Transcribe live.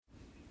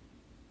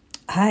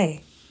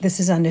Hi, this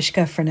is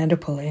Anushka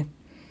Fernandopulle.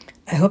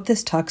 I hope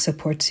this talk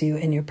supports you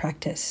in your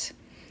practice.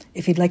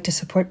 If you'd like to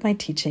support my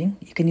teaching,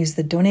 you can use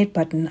the donate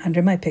button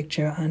under my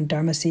picture on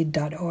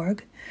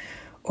dharmaseed.org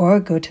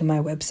or go to my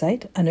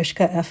website,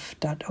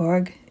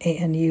 anushkaf.org,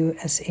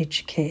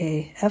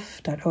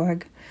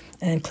 anushkaf.org,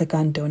 and click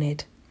on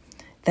donate.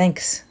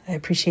 Thanks. I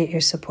appreciate your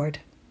support.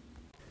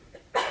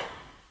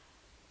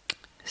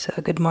 So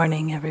good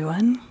morning,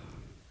 everyone.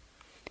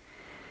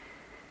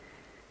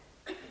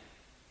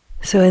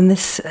 So in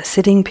this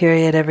sitting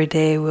period every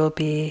day, we'll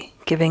be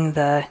giving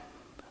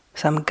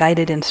some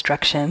guided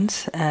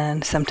instructions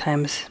and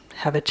sometimes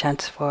have a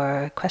chance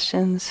for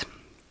questions.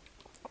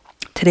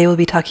 Today we'll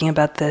be talking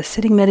about the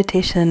sitting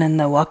meditation and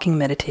the walking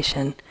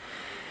meditation,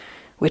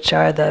 which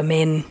are the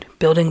main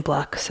building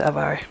blocks of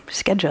our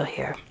schedule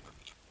here.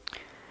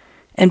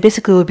 And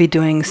basically we'll be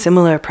doing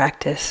similar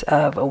practice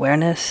of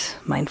awareness,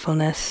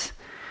 mindfulness,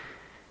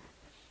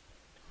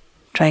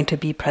 trying to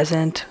be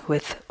present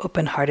with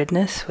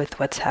open-heartedness with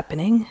what's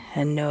happening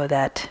and know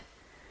that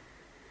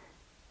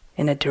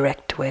in a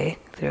direct way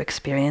through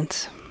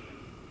experience.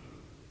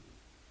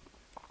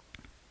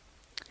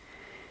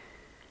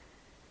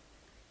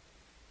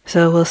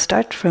 So we'll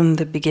start from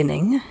the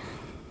beginning,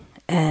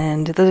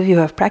 and those of you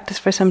who have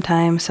practiced for some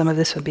time, some of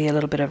this will be a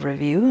little bit of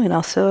review, and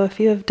also if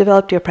you have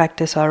developed your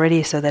practice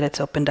already so that it's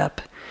opened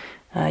up,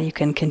 you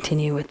can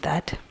continue with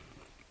that.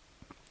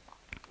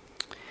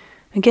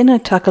 Again, I'll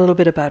talk a little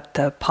bit about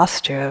the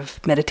posture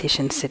of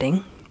meditation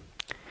sitting.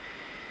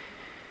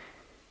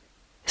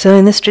 So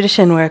in this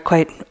tradition, we're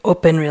quite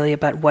open really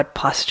about what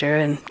posture,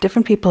 and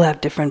different people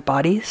have different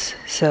bodies,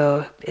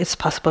 so it's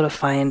possible to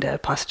find a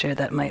posture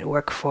that might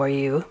work for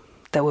you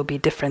that will be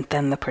different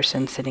than the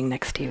person sitting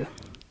next to you.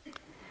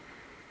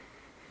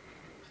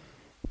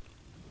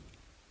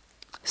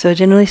 So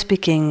generally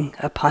speaking,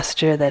 a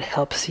posture that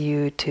helps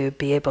you to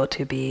be able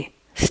to be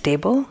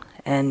stable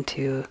and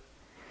to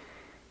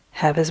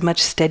have as much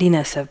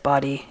steadiness of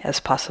body as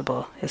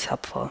possible is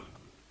helpful.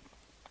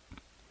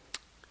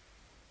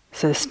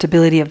 So the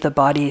stability of the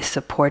body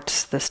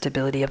supports the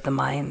stability of the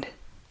mind.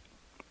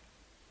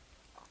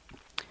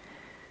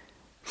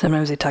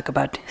 Sometimes we talk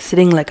about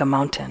sitting like a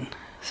mountain.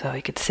 So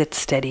you could sit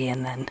steady,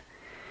 and then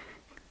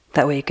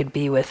that way you could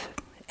be with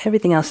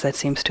everything else that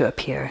seems to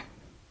appear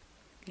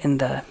in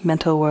the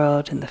mental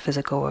world, in the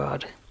physical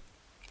world.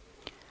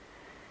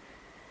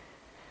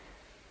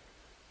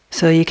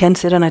 So you can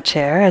sit on a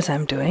chair, as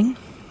I'm doing.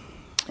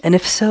 And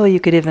if so, you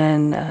could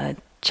even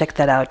check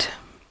that out.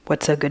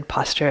 What's a good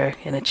posture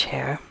in a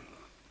chair?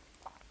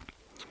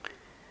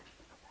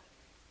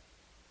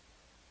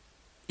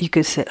 You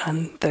could sit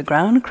on the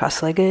ground,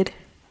 cross-legged.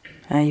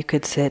 You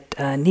could sit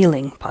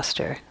kneeling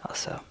posture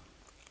also.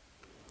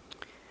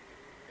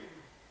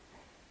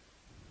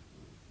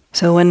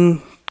 So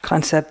one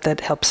concept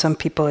that helps some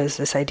people is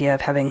this idea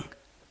of having,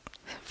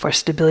 for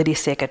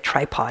stability's sake, a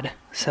tripod.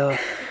 So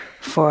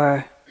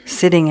for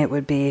sitting, it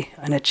would be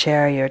on a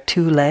chair, your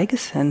two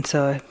legs, and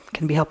so it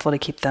can be helpful to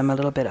keep them a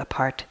little bit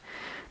apart.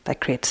 That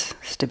creates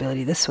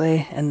stability this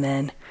way, and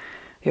then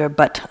your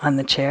butt on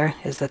the chair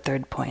is the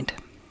third point.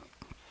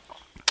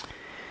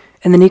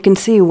 And then you can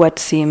see what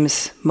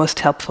seems most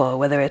helpful,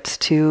 whether it's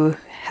to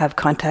have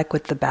contact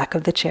with the back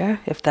of the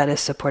chair, if that is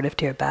supportive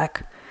to your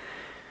back,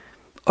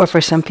 or for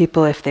some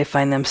people, if they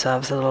find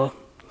themselves a little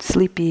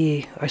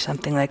sleepy or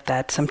something like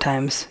that,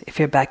 sometimes if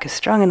your back is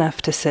strong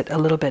enough to sit a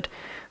little bit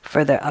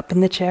further up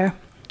in the chair,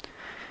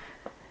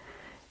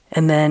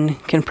 and then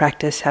can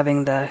practice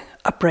having the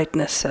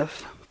uprightness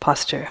of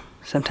posture,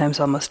 sometimes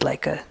almost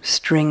like a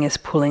string is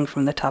pulling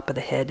from the top of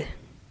the head.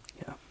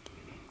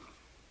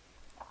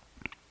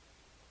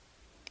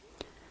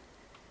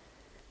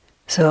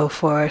 So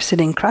for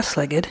sitting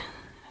cross-legged,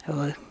 I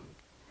will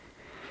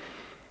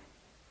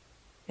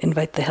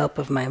invite the help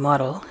of my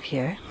model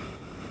here,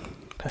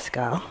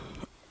 Pascal.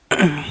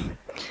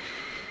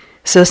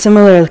 So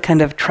similar kind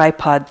of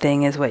tripod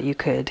thing is what you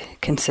could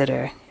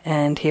consider.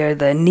 And here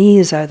the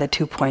knees are the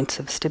 2 points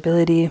of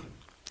stability,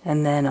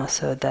 and then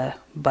also the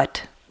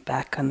butt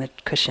back on the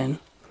cushion.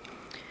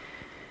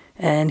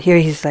 And here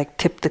he's like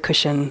tipped the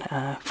cushion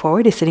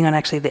forward. He's sitting on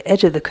actually the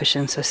edge of the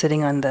cushion, so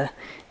sitting on the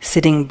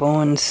sitting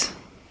bones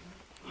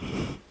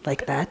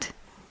like that.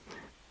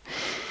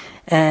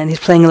 And he's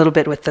playing a little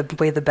bit with the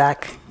way the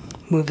back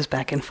moves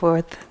back and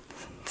forth.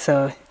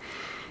 So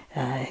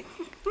kind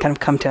of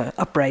come to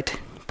upright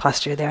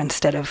posture there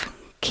instead of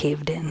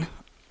caved in.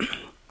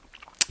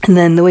 And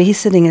then the way he's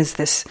sitting is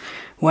this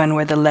one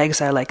where the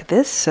legs are like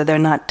this, so they're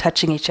not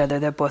touching each other,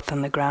 they're both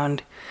on the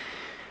ground.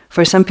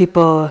 For some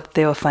people,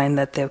 they will find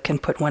that they can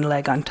put one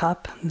leg on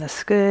top,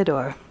 that's good,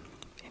 or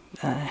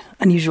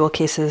unusual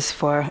cases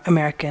for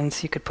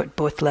Americans, you could put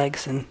both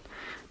legs in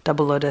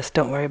double lotus,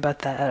 don't worry about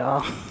that at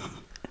all.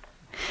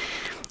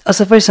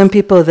 Also for some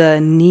people, the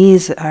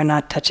knees are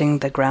not touching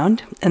the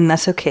ground, and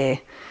that's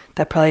okay.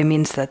 That probably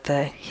means that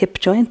the hip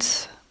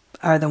joints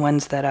are the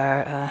ones that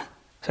are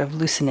sort of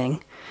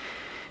loosening.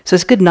 So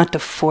it's good not to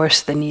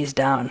force the knees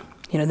down.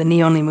 the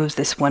knee only moves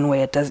this one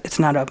way. It's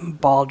not a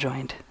ball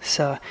joint.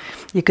 So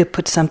you could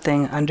put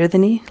something under the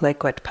knee,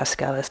 like what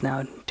Pascal is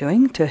now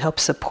doing, to help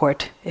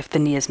support if the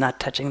knee is not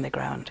touching the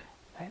ground.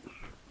 Right?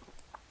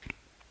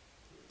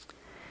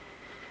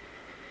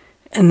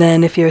 And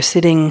then if you're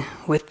sitting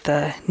with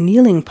the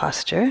kneeling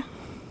posture,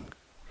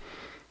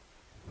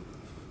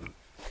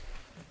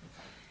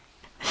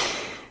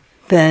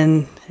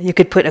 then you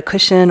could put a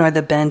cushion or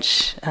the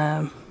bench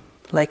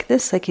like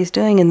this, like he's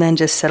doing, and then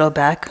just settle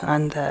back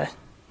on the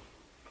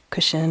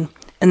cushion.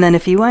 And then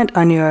if you want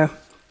on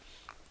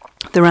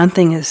the round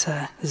thing is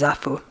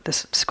zafu,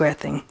 this square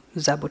thing,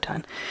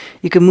 zabutan.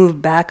 You can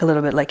move back a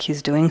little bit like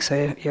he's doing,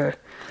 so your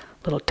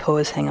little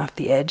toes hang off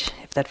the edge,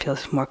 if that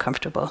feels more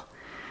comfortable.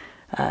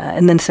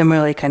 And then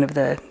similarly, kind of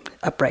the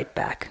upright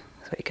back,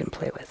 so you can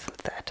play with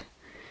that.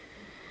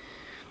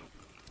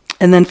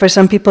 And then for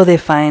some people, they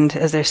find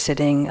as they're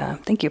sitting,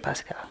 thank you,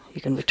 Pascal,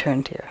 you can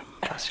return to your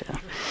posture.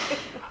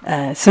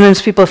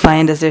 Sometimes people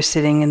find as they're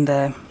sitting in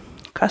the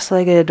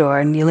cross-legged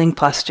or kneeling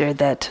posture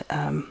that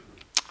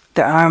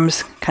their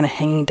arms kind of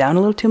hanging down a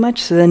little too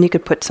much. So then you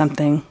could put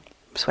something,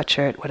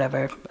 sweatshirt,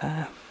 whatever,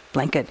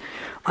 blanket,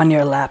 on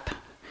your lap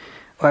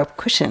or a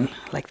cushion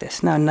like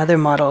this. Now another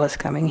model is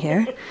coming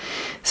here.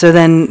 So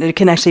then you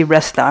can actually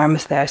rest the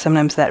arms there.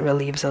 Sometimes that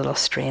relieves a little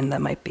strain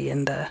that might be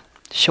in the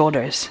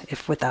shoulders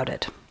if without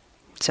it.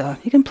 So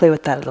you can play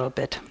with that a little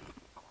bit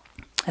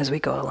as we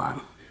go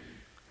along.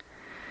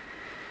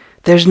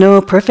 There's no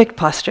perfect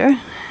posture,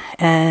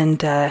 and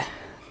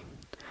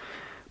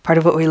part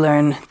of what we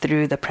learn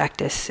through the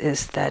practice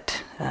is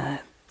that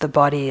the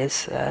body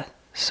is a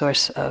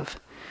source of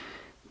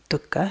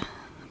dukkha.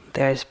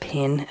 There's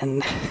pain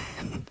and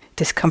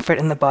discomfort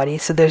in the body,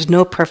 so there's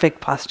no perfect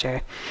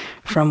posture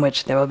from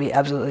which there will be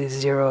absolutely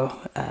zero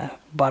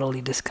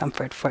bodily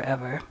discomfort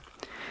forever.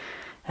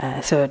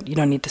 So you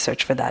don't need to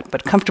search for that,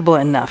 but comfortable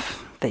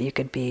enough that you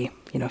could be,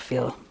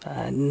 feel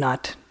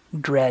not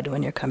dread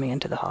when you're coming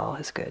into the hall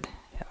is good.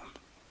 Yeah.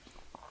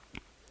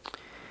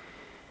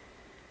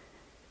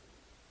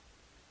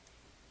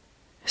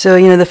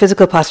 So, the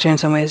physical posture in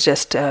some ways is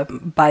just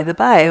by the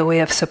by, a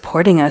way of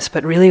supporting us,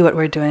 but really what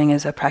we're doing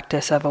is a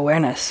practice of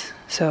awareness.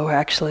 So we're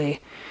actually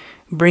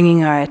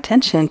bringing our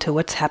attention to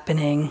what's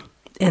happening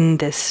in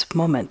this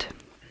moment.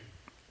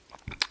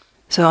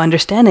 So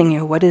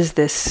understanding, what is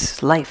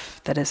this life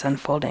that is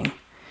unfolding?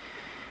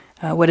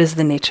 What is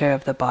the nature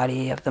of the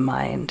body, of the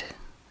mind?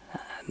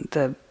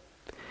 The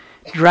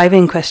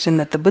driving question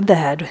that the Buddha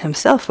had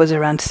himself was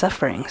around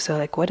suffering.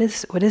 So what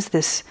is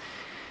this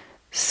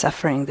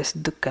suffering, this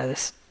dukkha,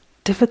 this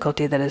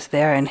difficulty that is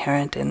there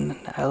inherent in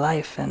our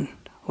life, and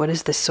what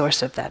is the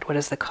source of that? What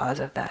is the cause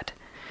of that?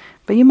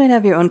 But you might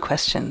have your own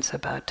questions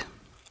about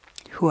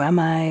who am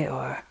I,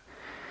 or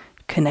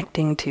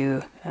connecting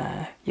to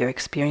your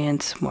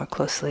experience more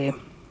closely.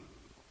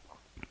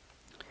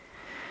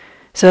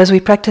 So as we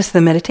practice the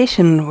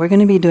meditation, we're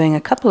going to be doing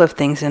a couple of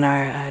things in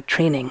our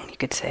training, you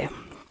could say.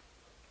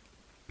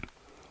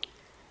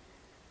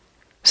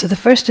 So the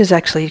first is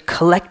actually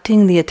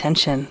collecting the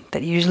attention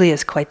that usually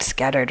is quite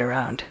scattered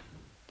around.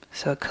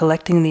 So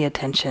collecting the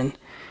attention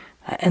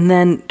and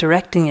then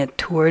directing it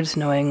towards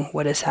knowing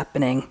what is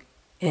happening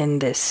in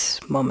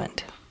this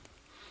moment.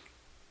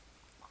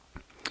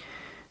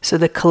 So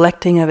the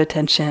collecting of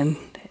attention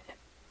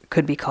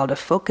could be called a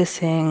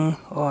focusing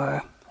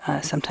or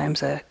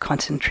sometimes a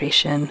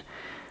concentration,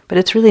 but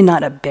it's really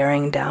not a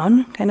bearing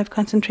down kind of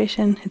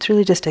concentration. It's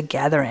really just a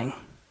gathering.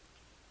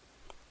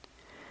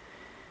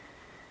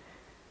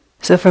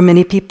 So for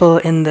many people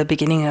in the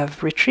beginning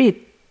of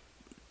retreat,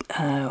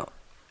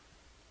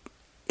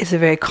 it's a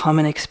very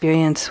common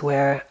experience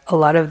where a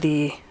lot of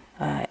the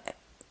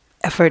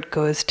effort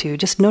goes to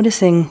just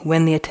noticing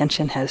when the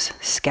attention has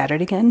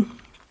scattered again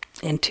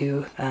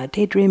into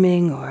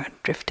daydreaming or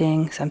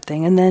drifting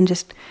something, and then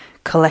just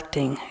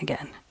collecting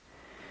again.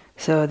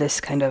 So this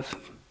kind of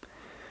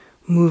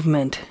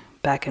movement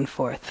back and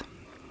forth.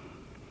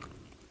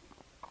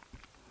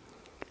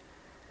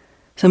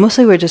 So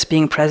mostly we're just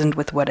being present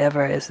with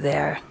whatever is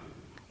there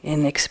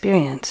in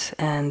experience,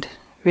 and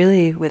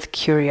really with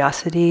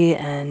curiosity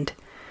and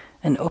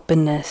an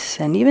openness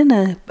and even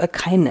a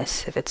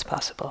kindness if it's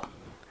possible.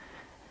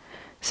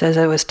 So as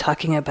I was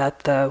talking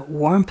about the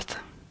warmth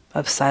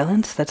of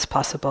silence that's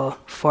possible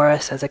for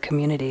us as a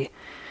community,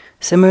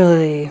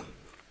 similarly,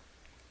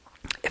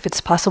 if it's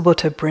possible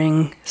to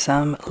bring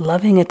some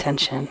loving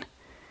attention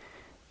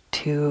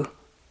to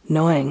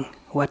knowing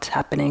what's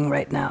happening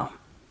right now.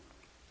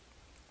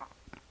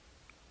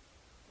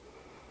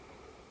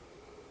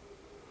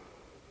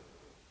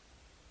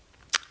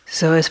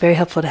 So it's very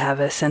helpful to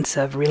have a sense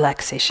of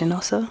relaxation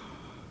also.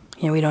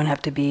 We don't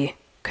have to be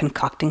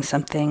concocting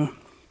something.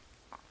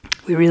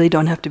 We really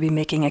don't have to be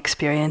making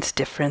experience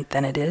different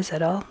than it is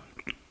at all.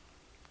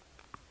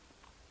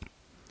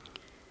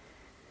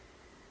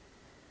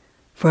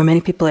 For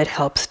many people, it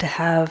helps to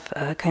have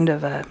a kind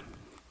of a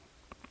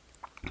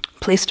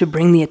place to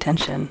bring the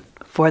attention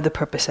for the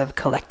purpose of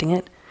collecting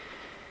it.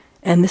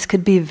 And this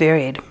could be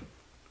varied.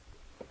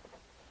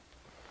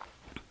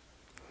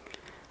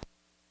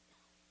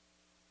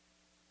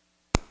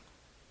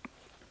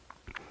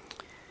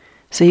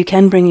 So you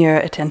can bring your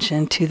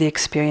attention to the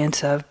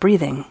experience of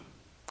breathing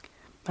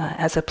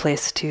as a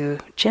place to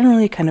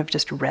generally kind of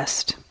just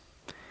rest.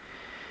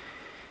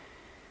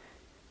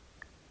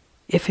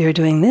 If you're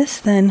doing this,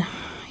 then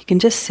you can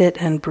just sit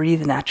and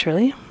breathe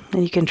naturally,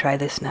 and you can try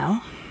this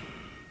now.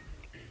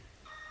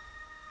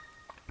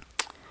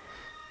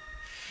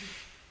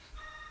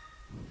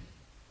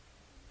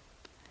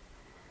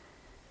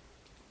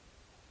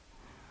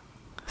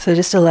 So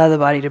just allow the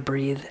body to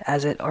breathe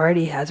as it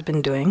already has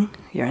been doing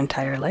your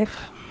entire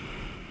life.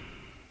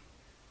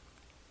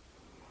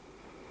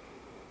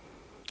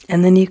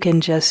 And then you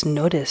can just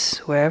notice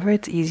wherever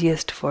it's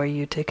easiest for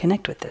you to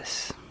connect with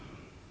this.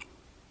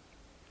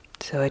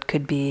 So it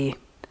could be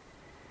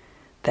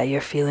that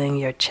you're feeling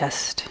your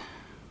chest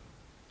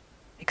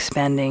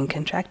expanding,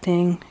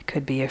 contracting. It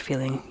could be you're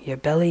feeling your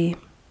belly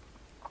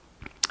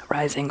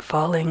rising,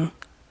 falling.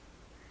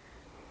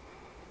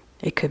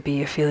 It could be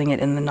you're feeling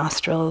it in the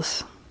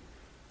nostrils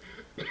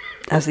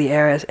as the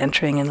air is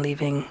entering and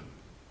leaving.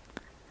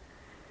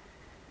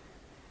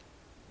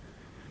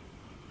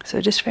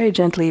 So just very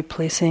gently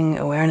placing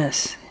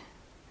awareness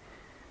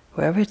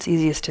wherever it's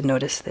easiest to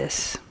notice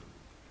this,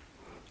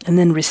 and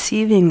then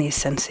receiving these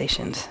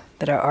sensations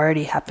that are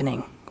already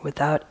happening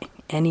without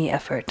any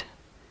effort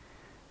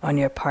on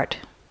your part.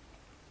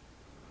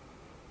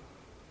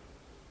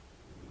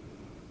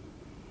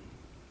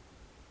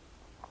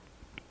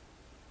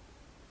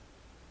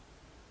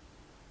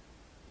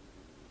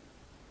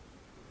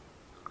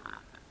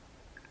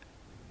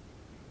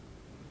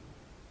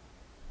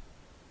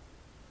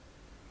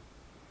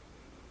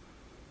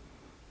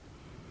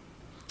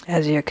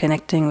 As you're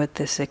connecting with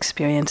this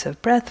experience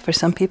of breath, for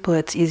some people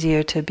it's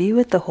easier to be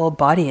with the whole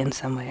body in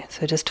some way.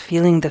 So just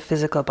feeling the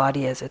physical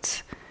body as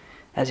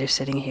you're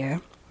sitting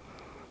here,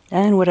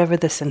 and whatever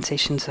the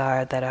sensations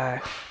are that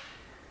are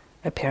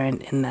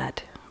apparent in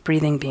that.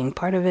 Breathing being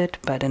part of it,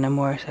 but in a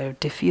more sort of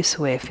diffuse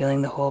way,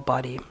 feeling the whole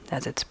body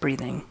as it's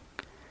breathing.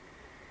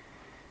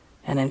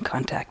 And in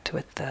contact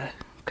with the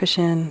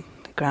cushion,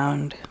 the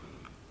ground,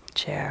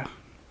 chair.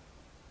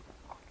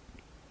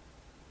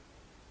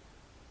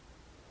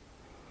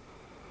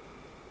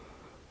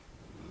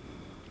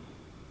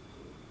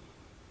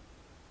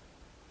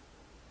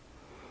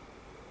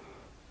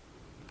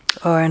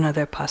 Or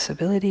another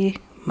possibility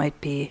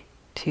might be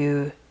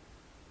to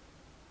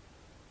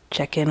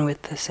check in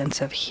with the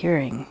sense of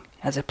hearing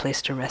as a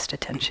place to rest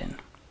attention.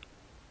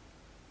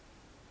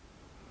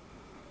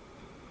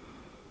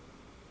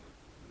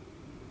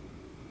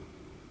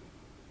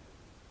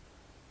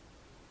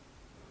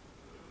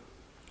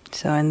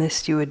 So in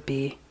this you would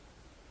be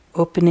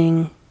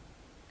opening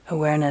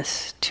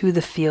awareness to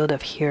the field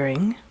of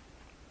hearing.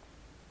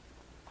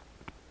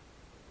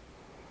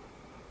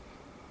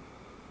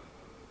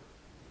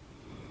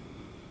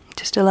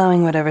 Just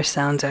allowing whatever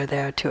sounds are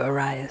there to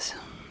arise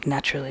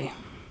naturally.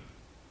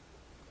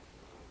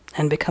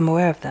 And become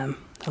aware of them.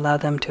 Allow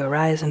them to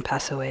arise and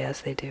pass away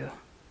as they do.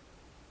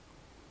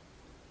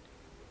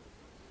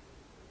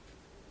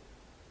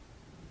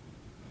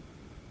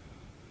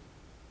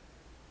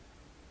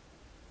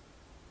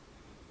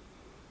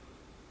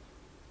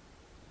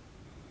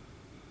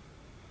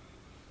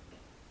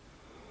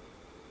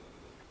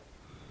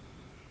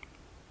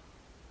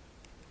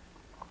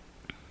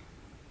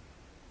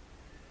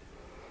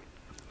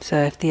 So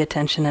if the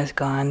attention has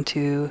gone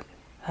to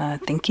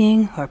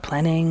thinking or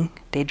planning,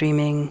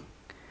 daydreaming,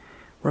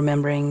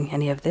 remembering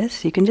any of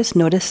this, you can just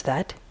notice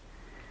that.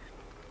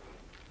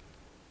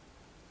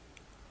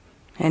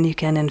 And you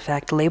can in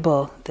fact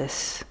label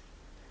this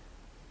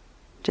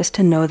just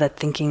to know that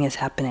thinking is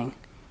happening.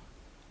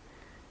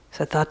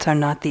 So thoughts are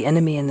not the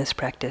enemy in this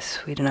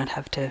practice. We do not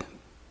have to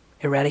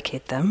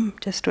eradicate them.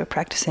 Just we're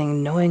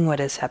practicing knowing what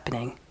is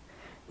happening,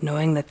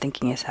 knowing that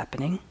thinking is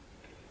happening.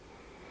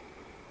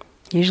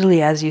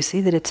 Usually as you see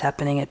that it's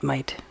happening, it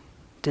might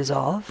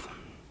dissolve.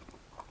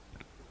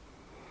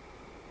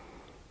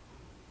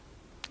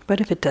 But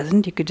if it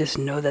doesn't, you could just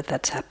know that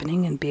that's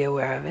happening and be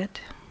aware of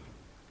it.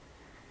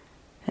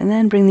 And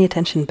then bring the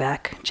attention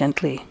back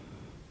gently,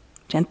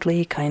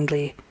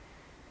 kindly.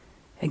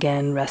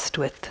 Again, rest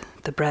with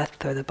the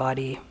breath or the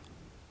body,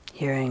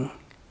 hearing.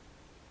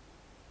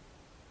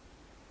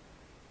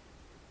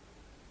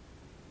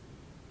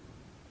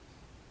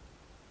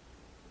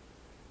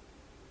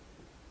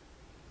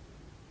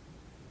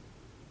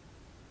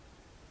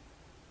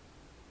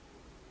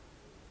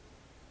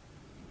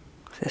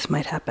 This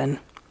might happen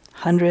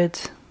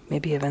hundreds,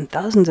 maybe even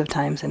thousands of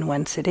times in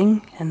one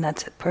sitting, and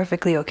that's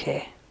perfectly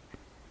okay.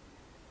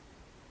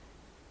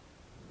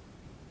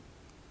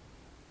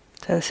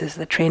 So this is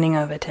the training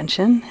of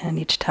attention, and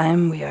each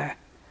time we are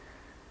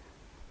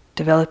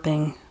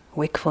developing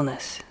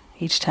wakefulness.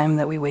 Each time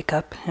that we wake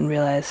up and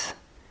realize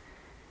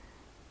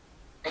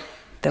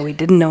that we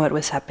didn't know what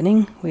was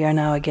happening, we are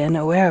now again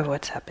aware of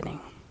what's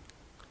happening.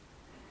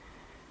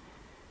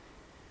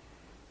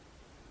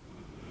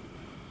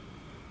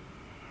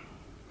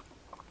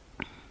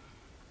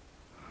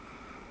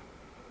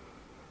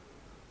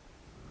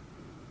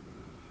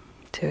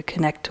 To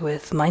connect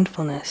with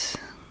mindfulness,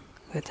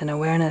 with an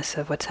awareness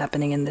of what's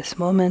happening in this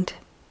moment,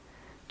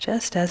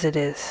 just as it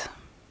is.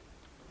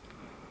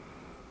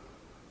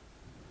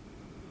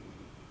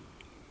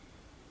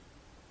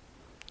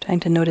 Trying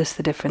to notice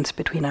the difference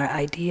between our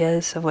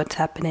ideas of what's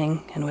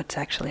happening and what's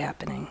actually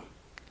happening,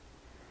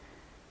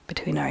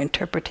 between our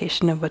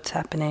interpretation of what's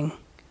happening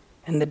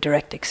and the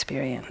direct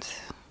experience.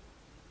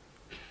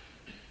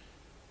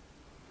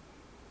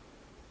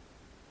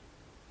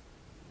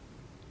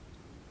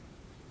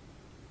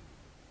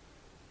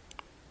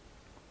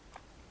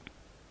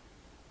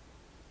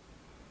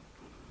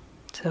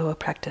 So we'll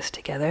practice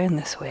together in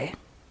this way.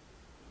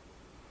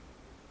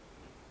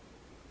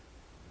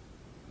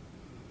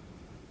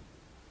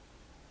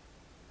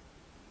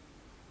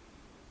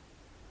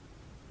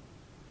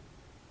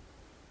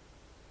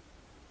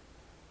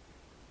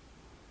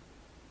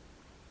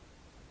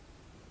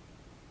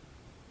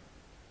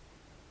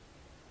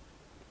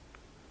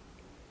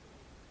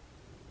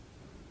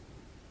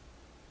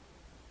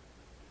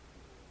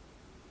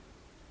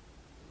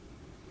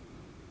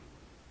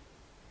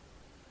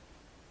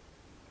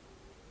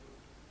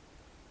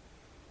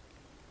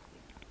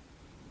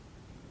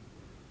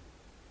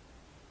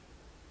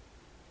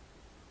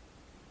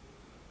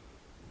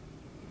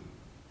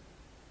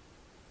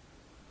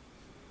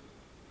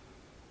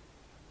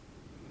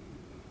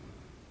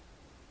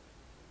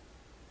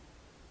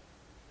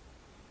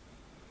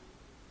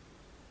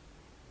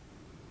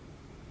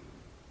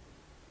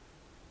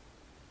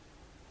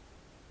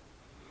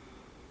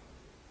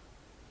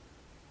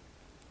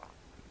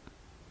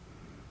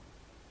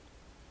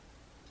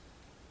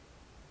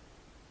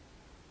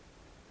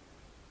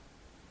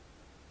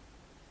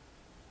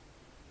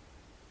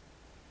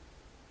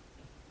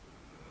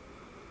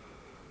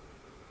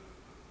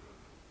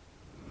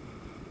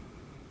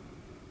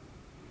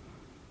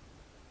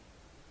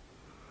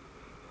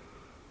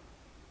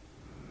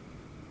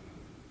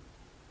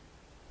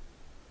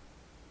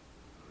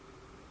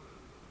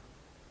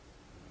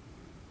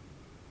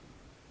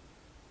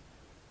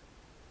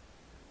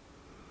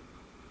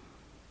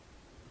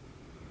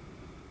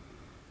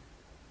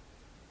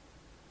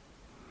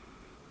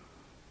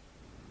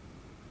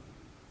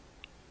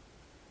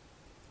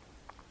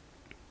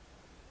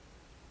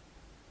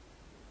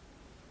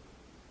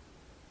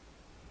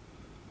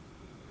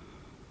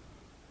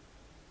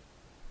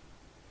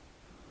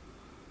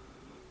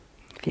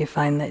 If you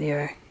find that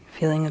you're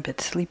feeling a bit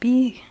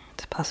sleepy,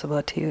 it's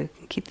possible to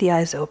keep the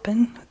eyes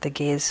open, with the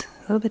gaze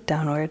a little bit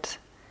downwards.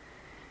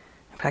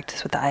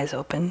 Practice with the eyes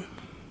open.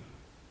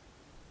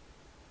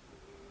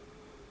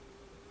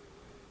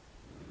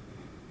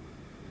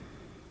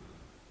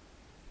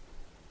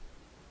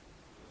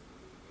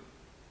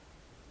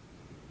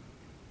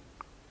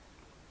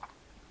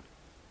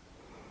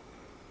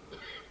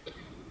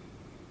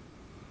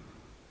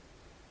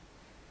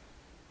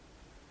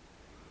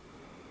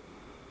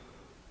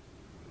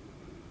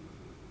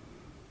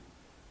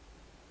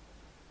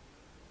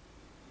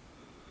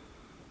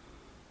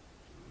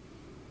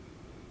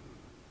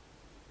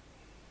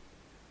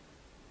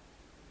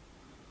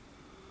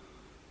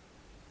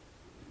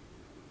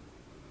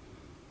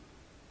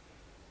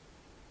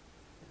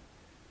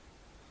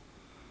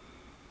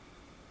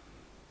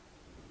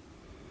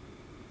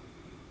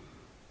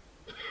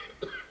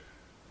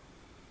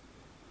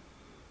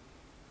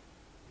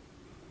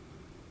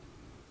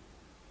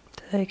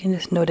 So you can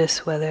just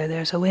notice whether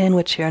there's a way in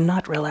which you're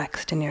not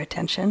relaxed in your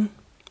attention,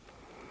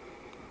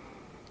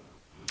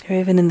 or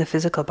even in the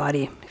physical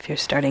body, if you're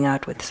starting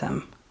out with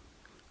some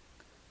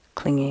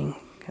clinging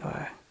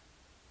or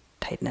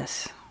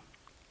tightness.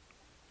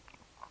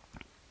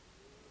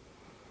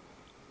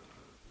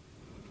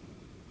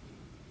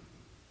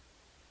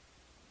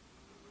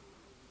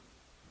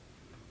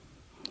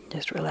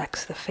 Just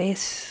relax the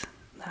face,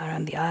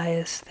 around the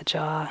eyes, the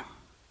jaw,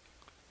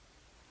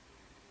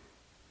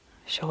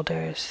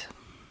 shoulders.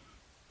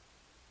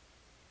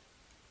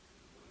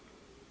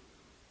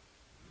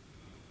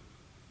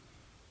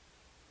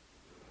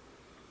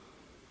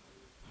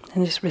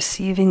 And just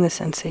receiving the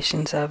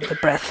sensations of the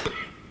breath,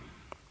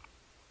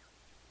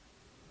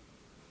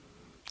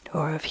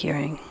 or of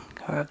hearing,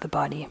 or of the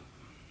body.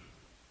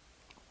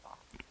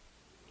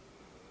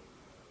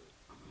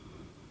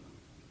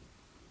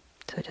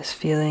 So just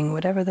feeling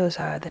whatever those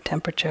are, the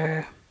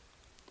temperature,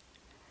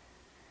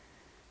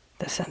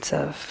 the sense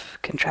of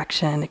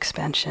contraction,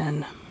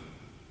 expansion.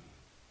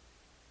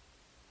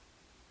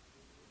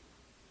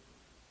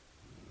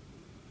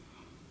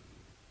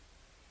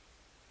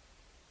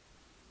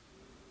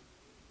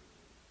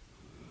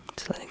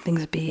 Just letting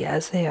things be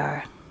as they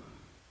are,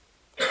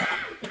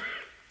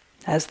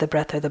 as the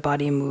breath or the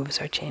body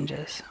moves or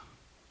changes.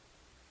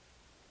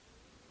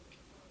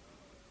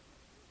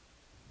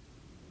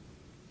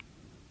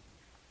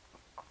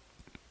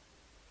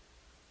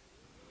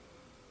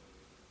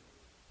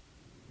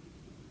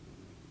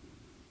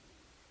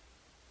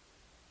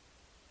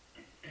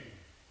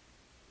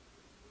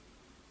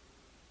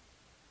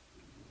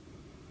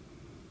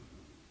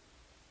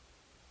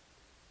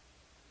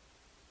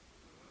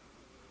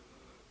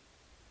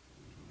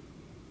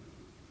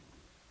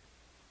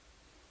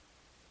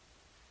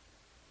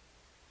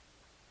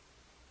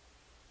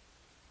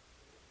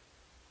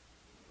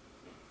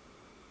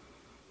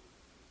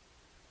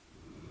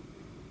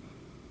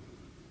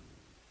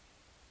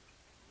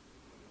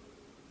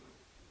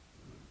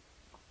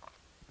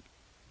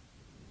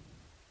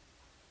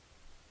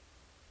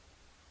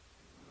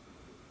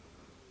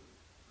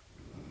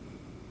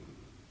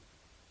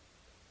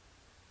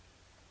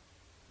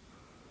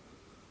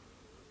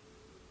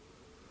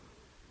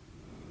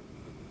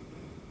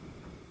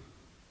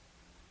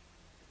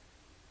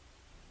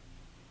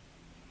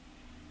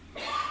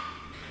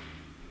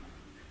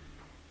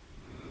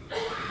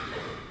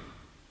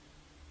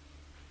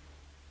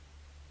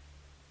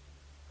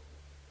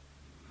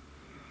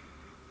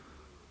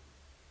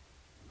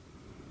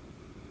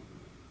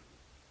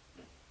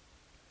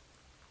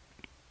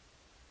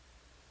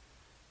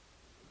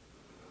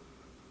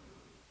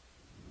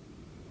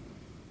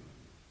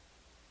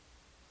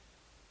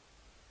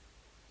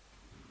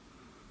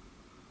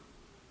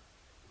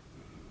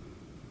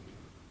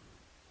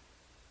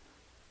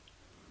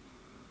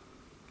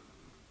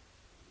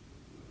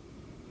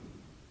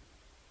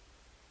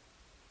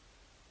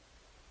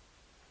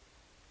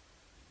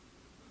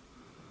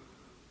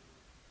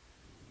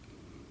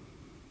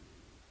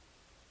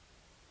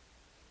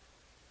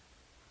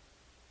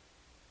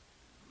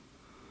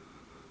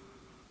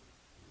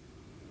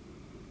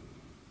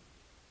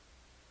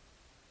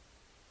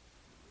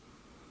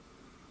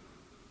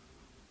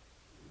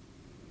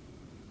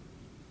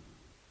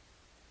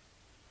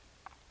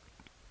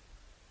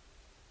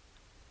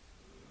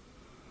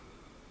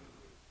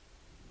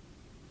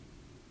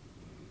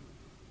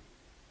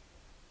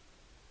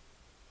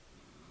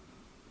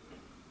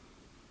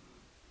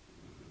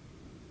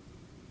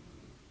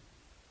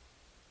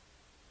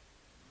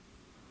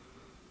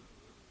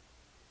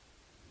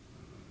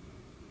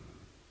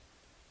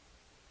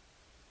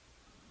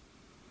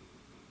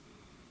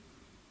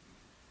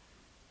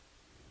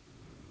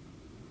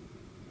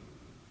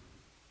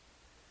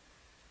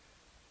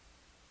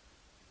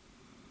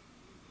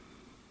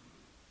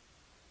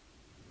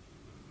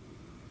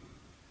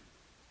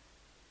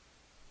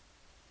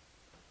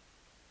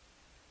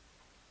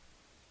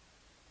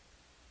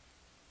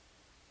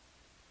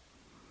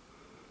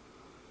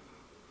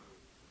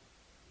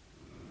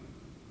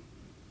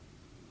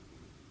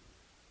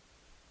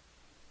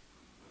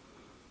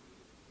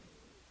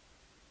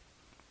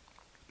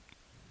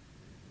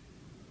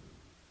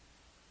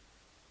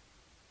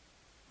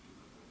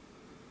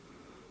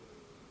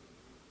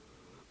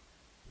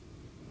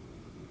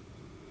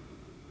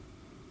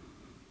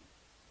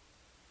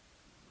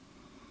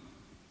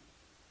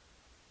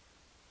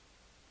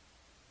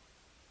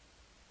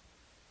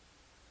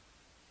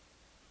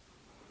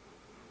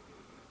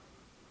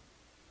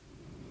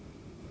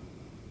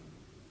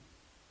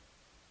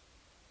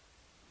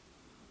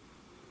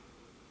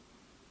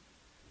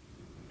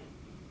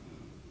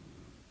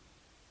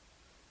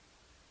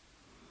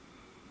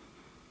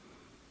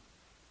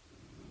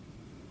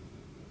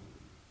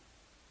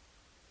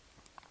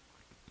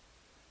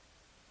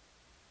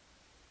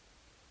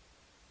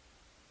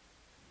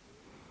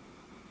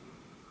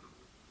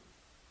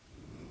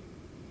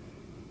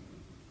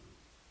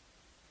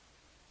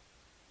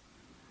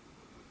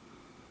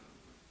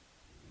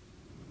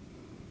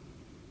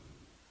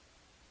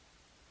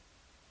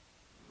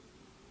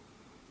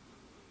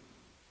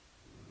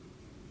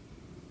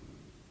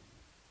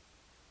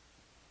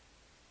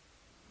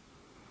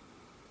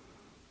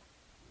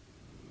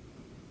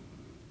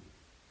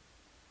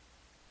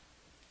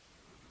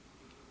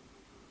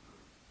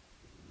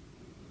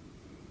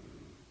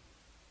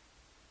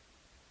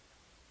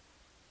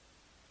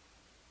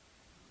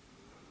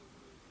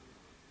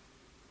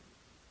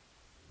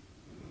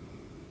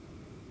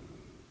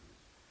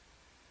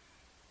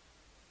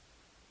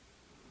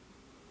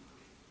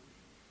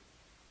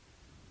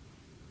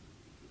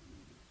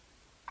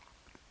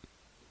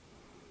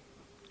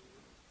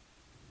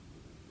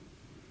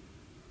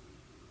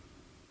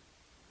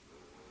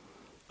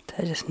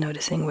 So just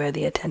noticing where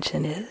the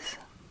attention is.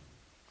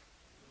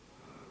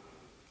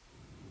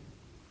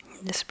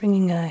 Just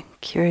bringing a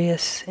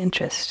curious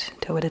interest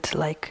to what it's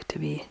like to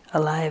be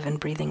alive and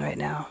breathing right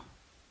now.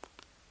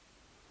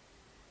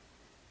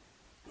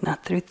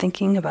 Not through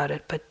thinking about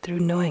it, but through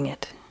knowing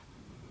it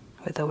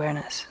with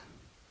awareness.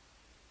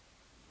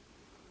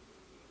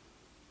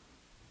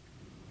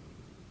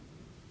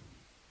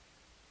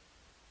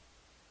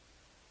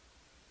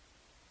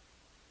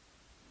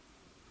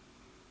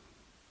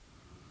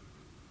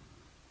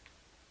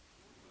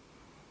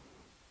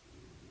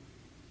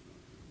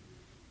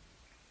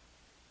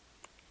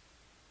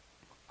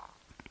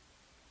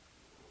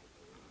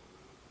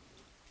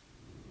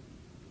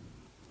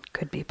 It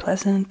could be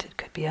pleasant, it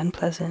could be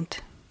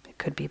unpleasant, it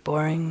could be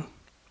boring,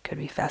 it could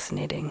be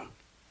fascinating.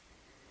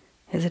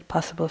 Is it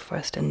possible for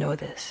us to know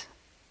this,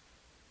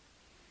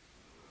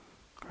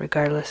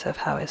 regardless of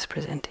how it's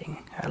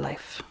presenting our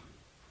life?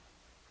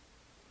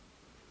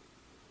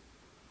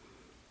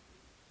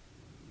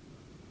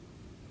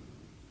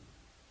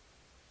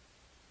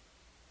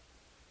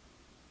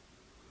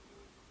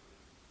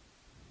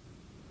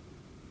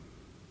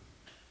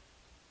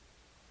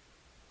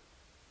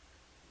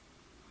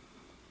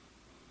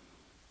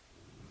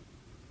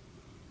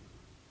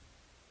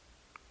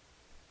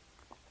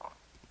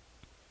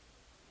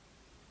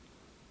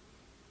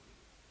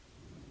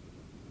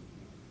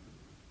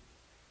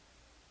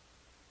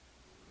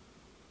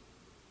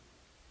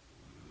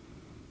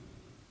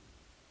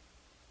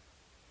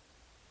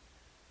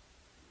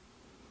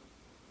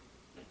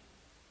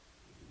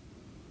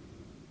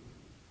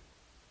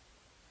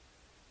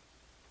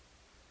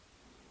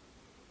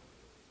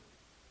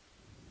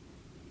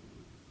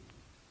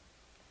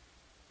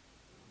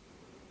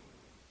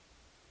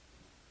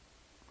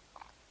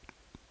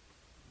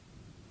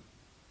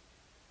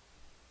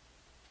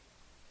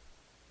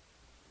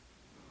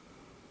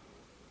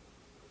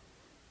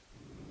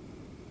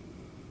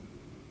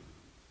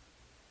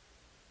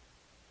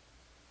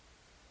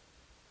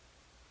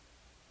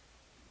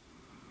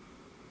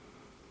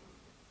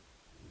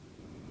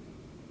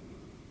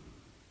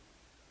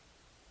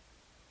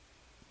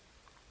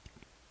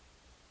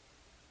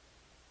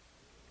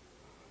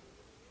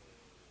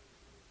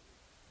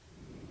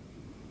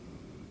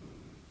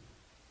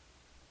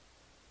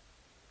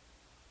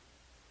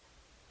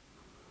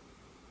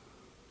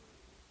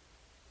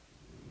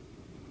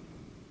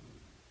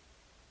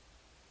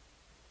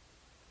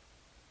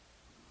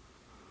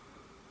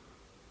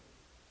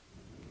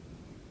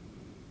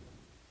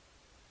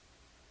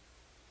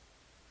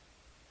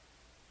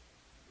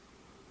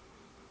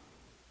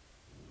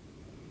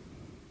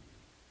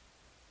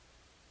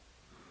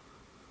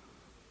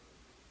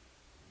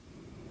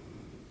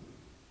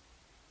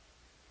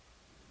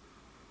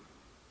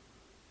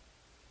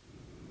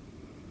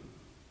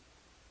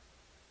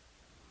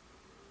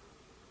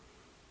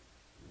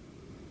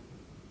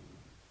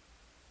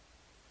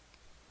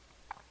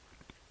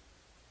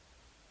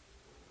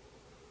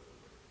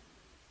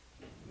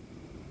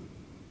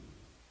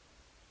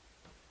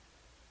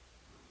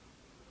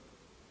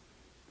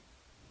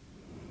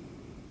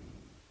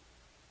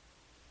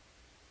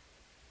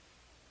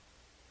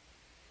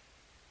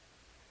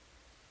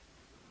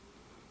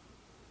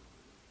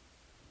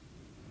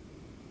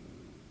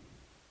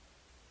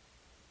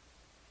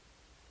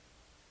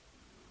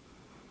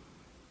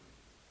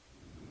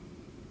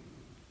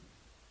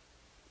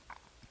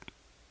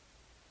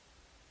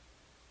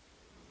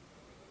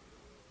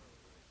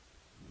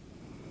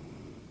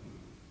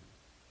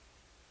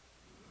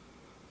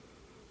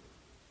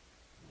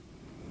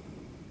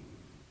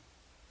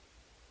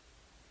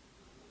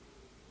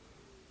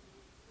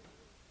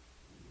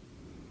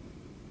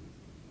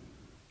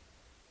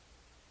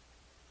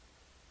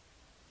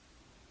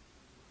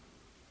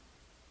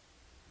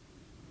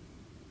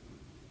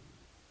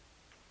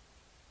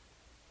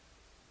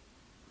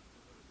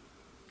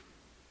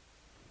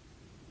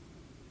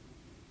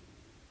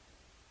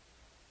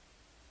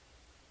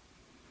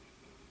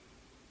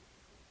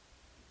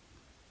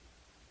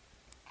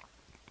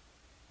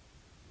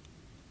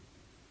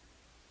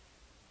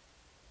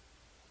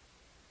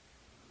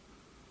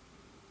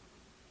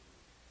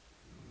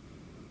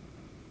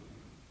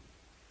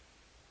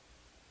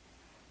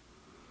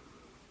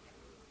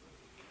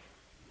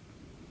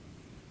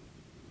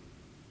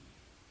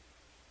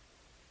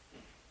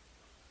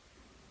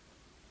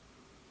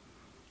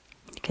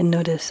 You can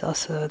notice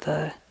also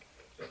the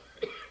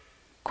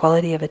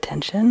quality of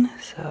attention.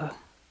 So,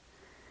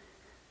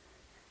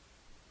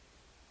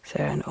 is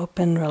there an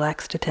open,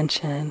 relaxed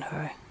attention,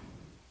 or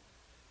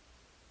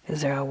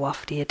is there a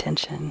wafty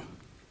attention?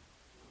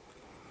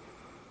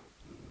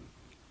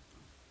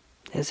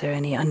 Is there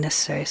any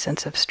unnecessary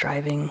sense of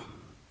striving?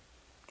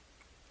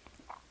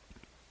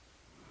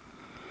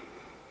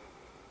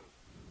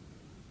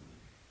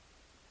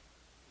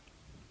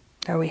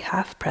 Are we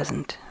half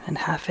present and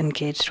half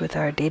engaged with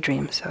our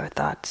daydreams or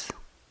thoughts?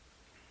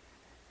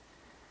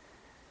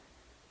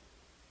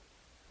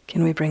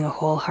 Can we bring a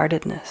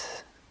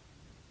wholeheartedness?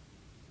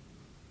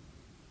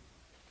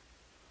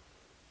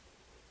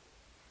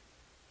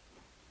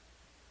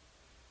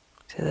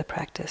 to the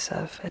practice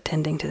of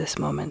attending to this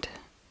moment.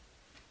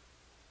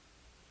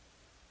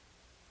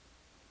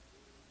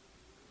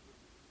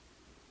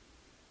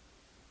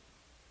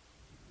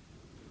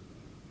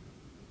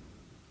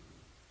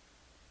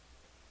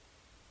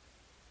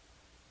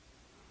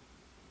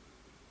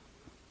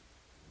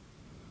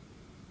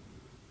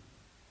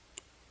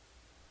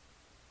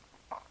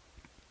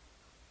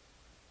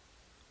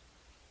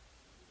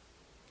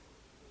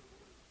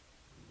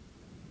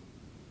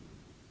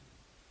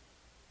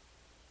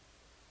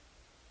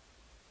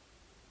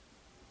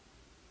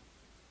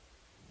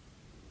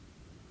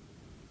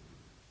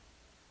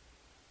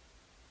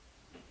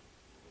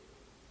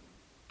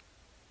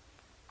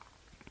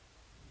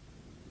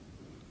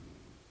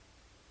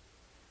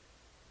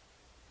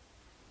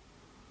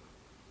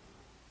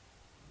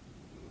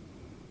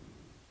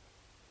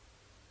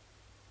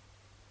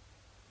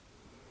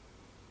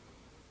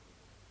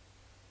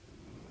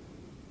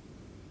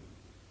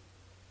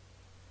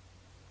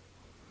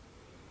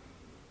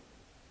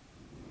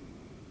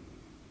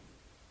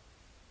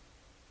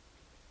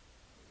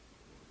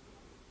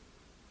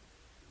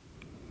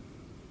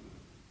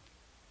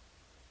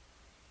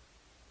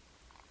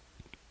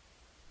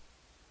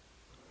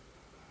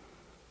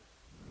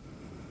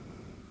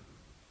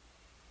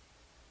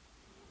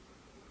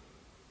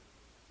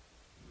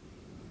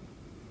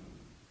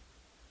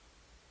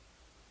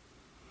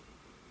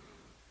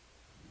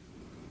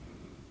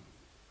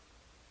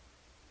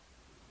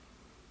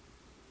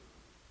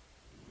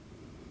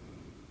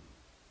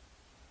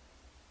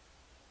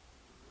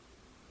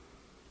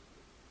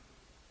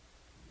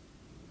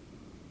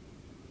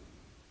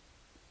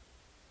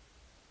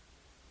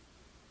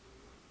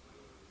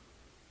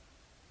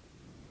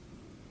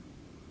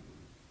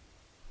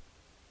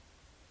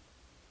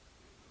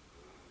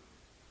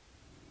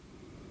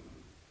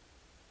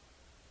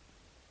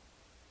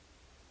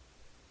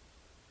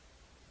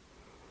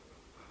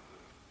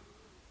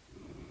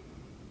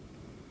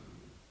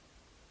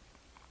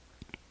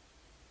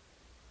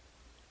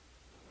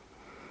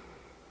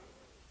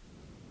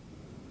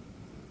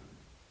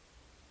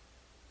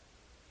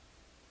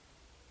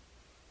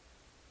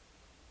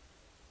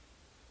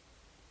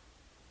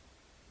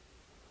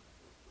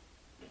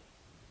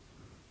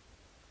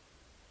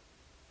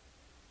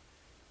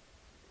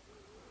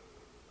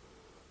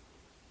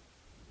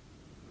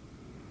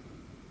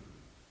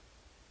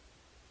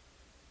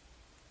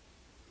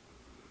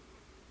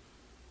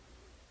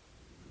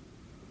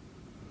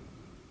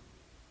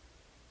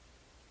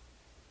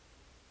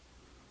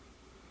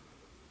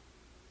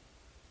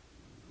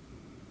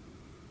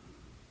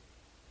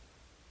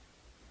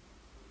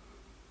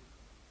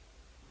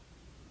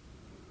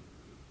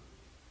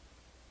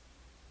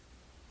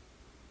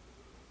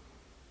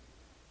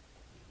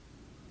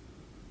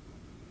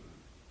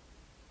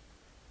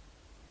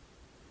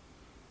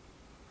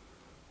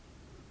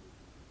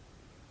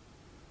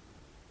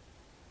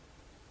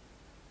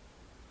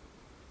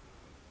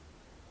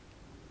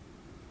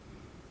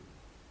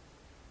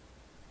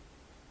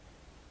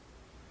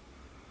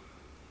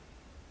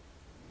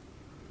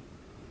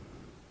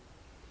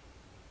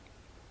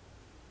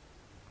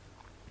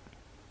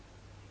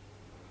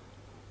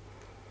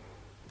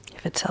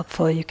 If it's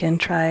helpful, you can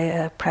try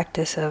a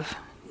practice of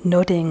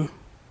noting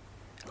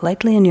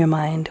lightly in your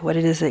mind what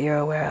it is that you're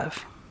aware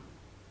of.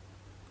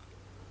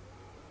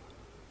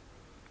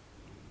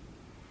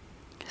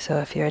 So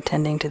if you're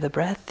attending to the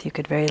breath, you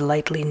could very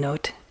lightly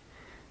note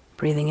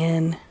breathing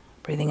in,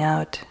 breathing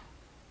out,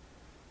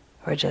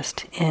 or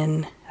just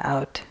in,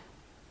 out,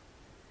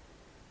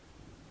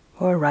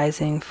 or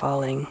rising,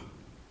 falling.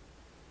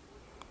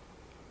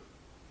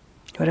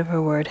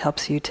 Whatever word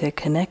helps you to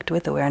connect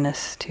with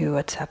awareness to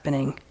what's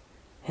happening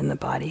in the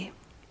body.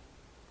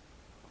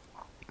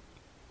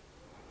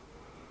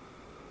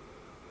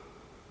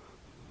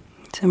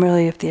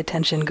 Similarly, if the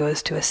attention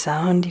goes to a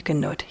sound, you can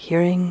note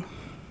hearing.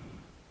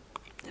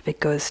 If it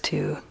goes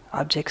to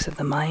objects of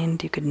the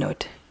mind, you could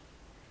note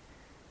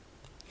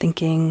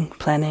thinking,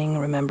 planning,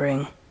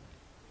 remembering,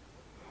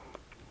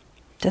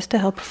 just to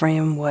help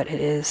frame what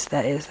it is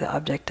that is the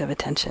object of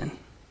attention.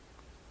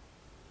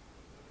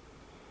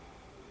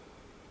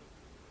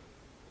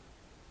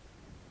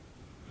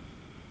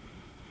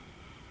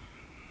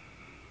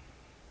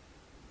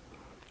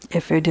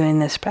 If you're doing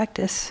this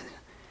practice,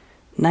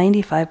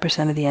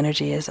 95% of the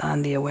energy is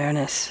on the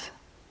awareness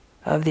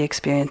of the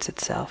experience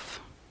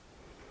itself.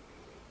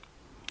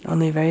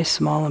 Only a very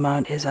small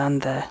amount is on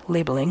the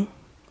labeling.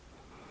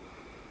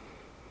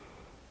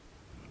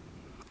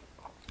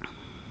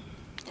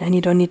 And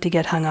you don't need to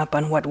get hung up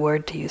on what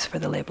word to use for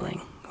the labeling.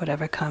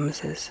 Whatever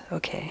comes is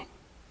okay.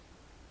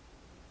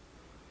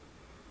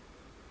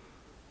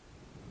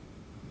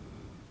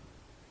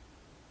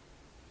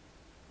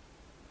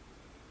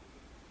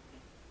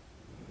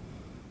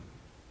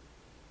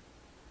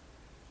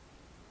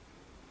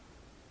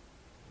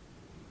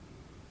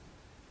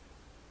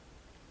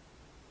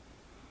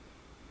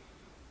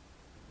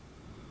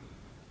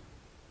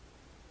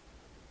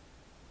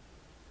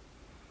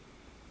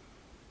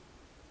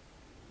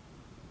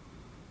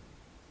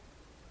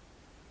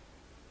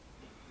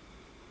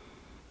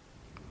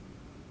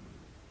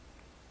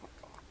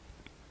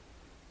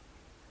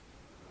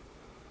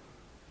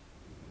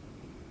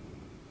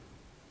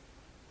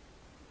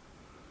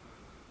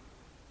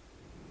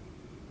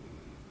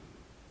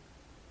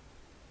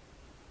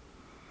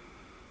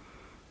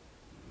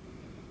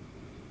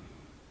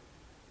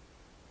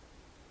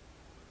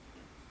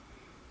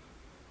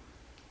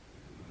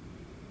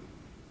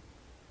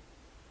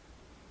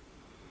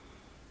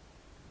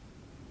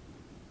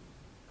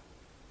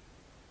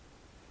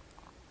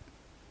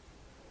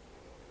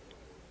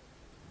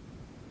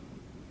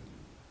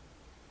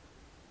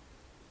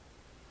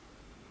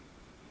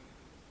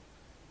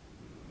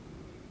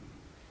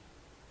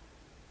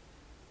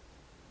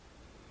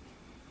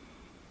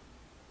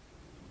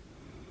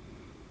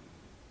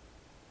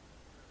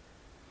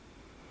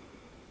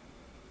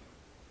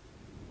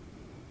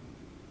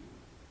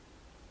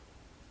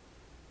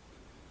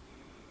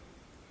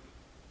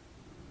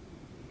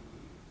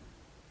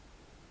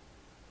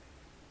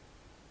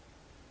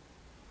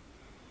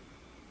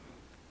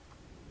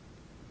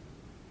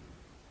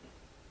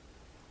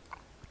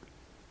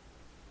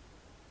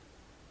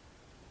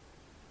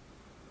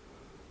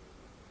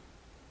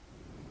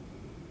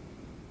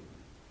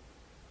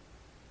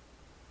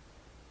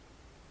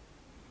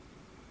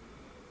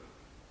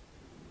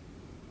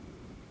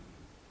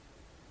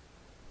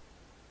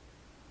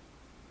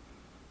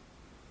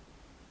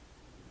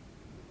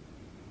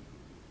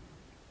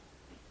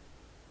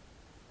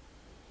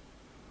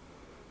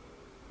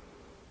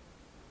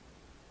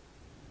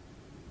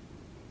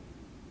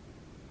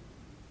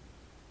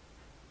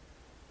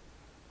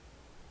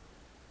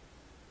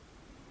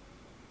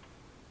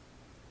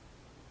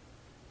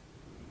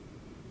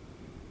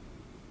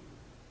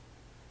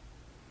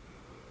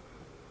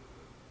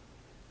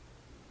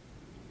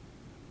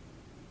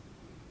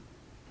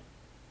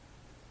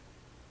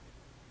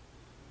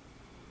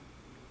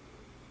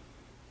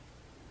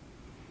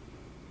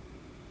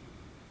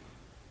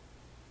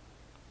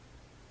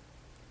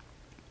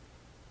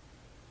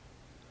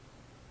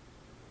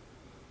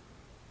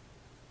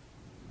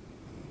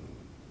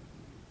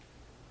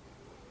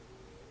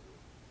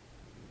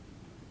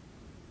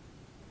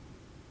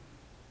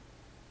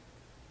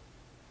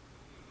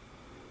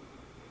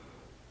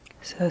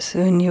 So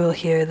soon you will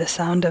hear the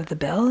sound of the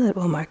bell. It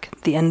will mark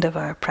the end of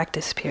our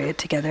practice period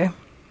together.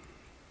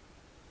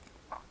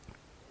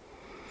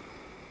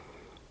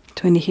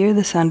 So when you hear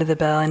the sound of the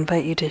bell, I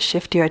invite you to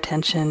shift your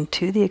attention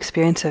to the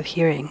experience of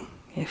hearing,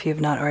 if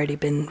you've not already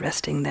been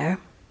resting there.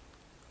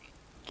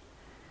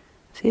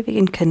 See if you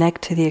can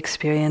connect to the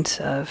experience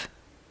of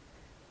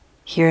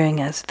hearing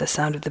as the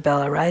sound of the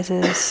bell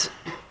arises,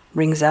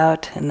 rings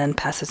out, and then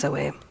passes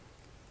away.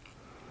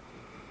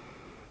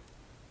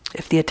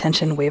 If the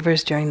attention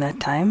wavers during that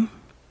time, you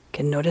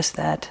can notice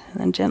that,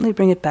 and then gently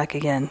bring it back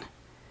again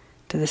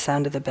to the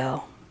sound of the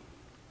bell.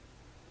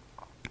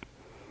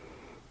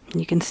 And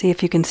you can see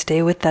if you can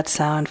stay with that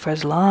sound for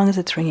as long as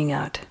it's ringing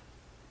out.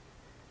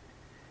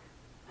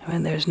 And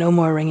when there's no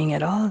more ringing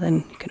at all,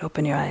 then you can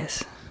open your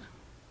eyes.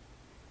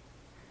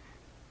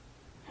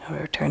 Or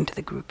return to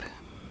the group.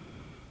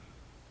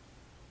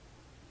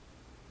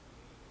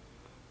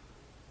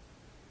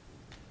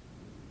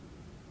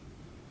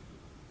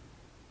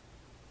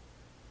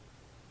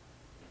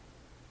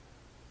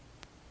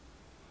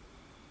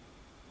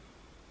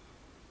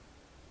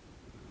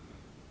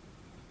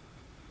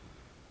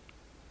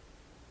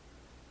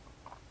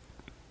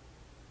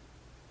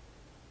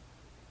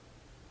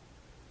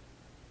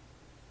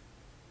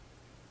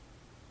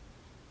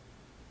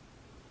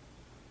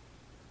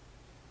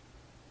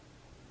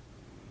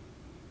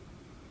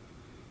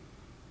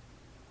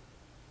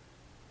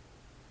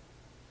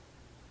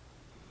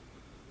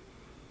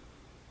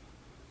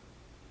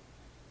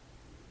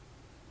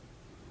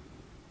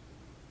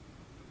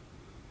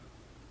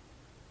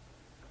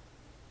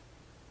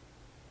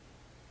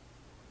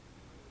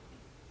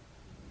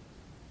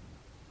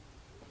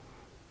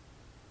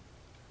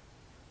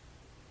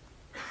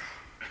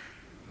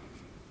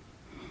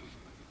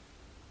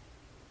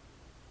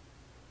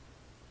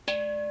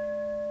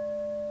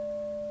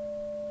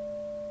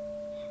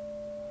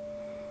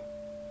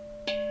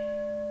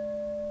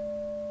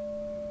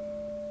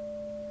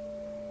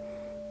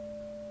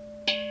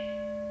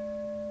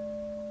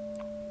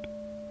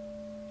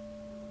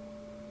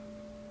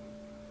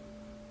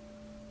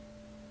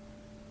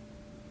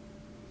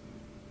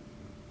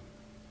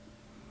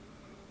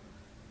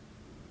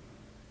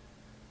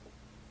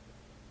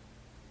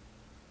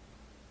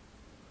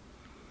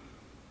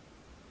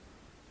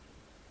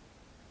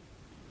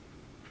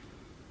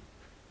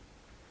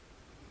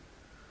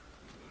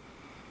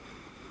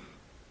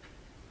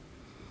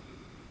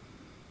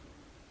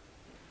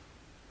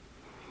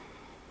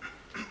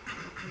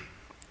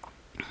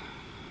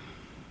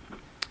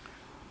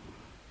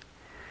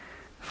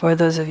 For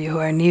those of you who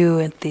are new,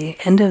 at the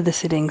end of the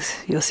sittings,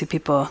 you'll see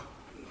people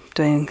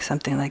doing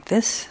something like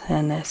this,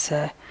 and it's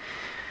a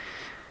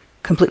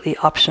completely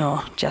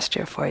optional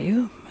gesture for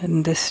you.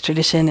 In this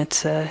tradition,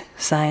 it's a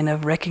sign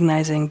of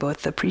recognizing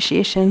both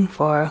appreciation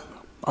for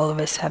all of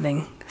us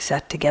having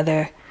sat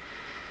together,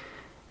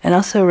 and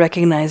also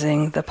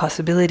recognizing the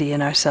possibility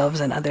in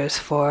ourselves and others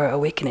for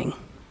awakening.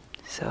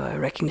 So a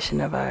recognition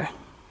of our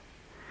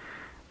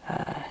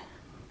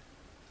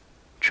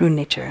true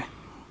nature.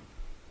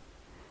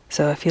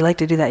 So if you like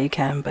to do that, you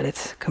can, but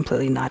it's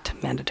completely not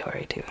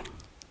mandatory to.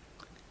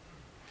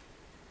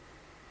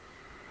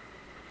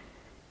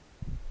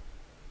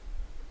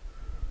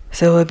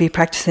 So we'll be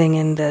practicing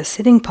in the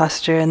sitting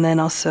posture and then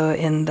also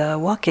in the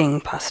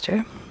walking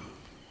posture.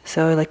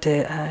 So I'd like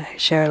to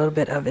share a little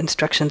bit of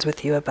instructions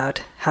with you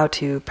about how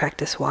to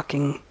practice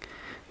walking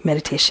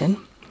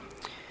meditation.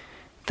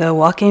 The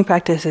walking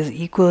practice is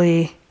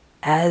equally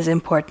as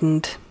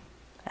important,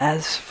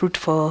 as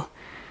fruitful,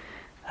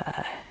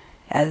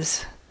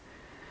 as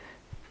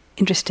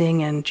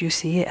interesting and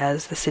juicy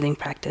as the sitting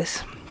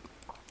practice.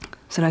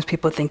 Sometimes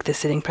people think the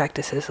sitting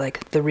practice is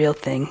like the real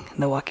thing,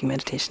 and the walking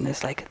meditation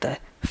is like the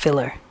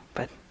filler,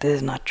 but this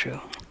is not true.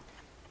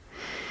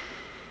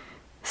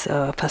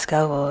 So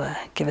Pascal will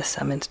give us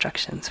some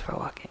instructions for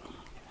walking.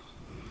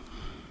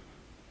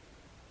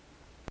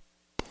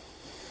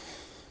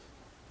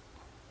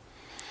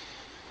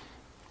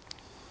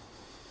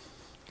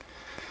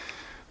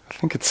 I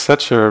think it's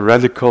such a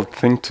radical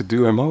thing to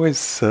do. I'm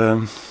always...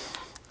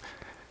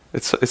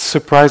 It's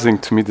surprising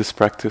to me, this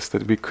practice,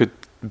 that we could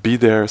be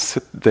there,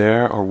 sit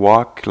there, or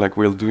walk like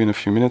we'll do in a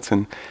few minutes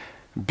and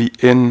be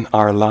in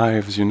our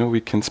lives. You know,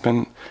 we can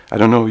spend, I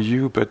don't know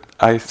you, but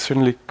I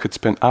certainly could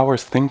spend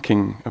hours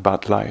thinking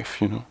about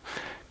life, you know,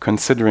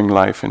 considering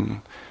life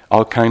in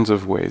all kinds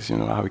of ways, you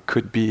know, how it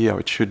could be, how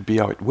it should be,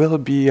 how it will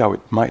be, how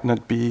it might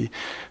not be,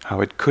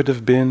 how it could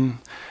have been,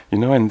 you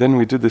know, and then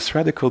we do this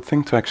radical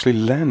thing to actually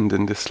land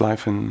in this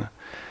life and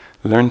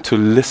learn to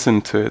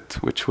listen to it,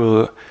 which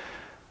will,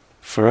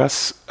 for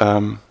us,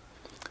 kind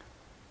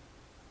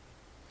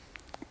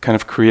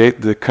of create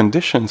the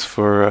conditions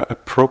for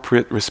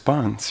appropriate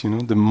response. You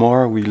know, the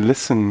more we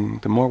listen,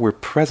 the more we're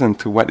present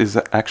to what is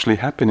actually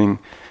happening,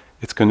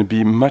 it's going to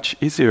be much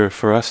easier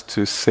for us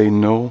to say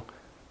no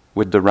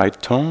with the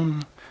right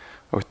tone,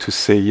 or to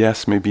say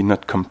yes, maybe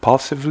not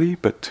compulsively,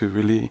 but to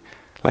really,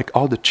 like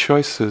all the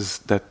choices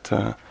that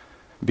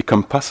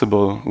become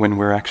possible when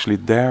we're actually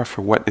there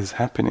for what is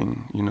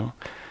happening, you know,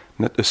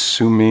 not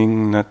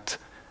assuming, not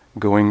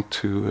going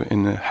to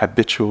in a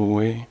habitual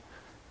way.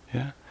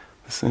 Yeah.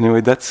 So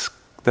anyway, that's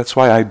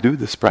why I do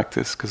this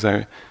practice, because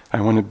I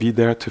want to be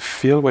there to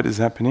feel what is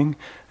happening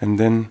and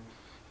then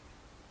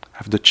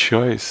have the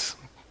choice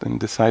and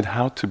decide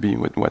how to be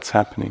with what's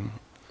happening.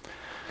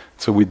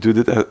 So we do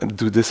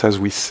this as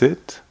we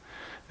sit,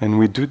 and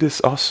we do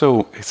this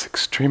also, it's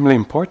extremely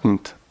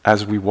important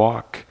as we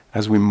walk,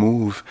 as we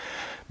move,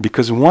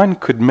 because one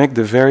could make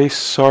the very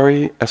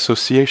sorry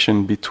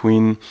association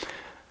between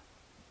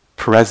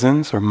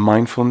presence or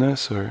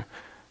mindfulness or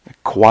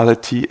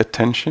quality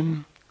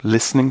attention,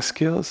 listening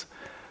skills,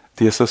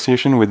 the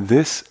association with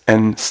this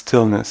and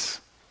stillness.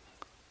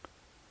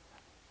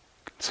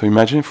 So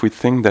imagine if we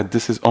think that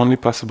this is only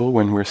possible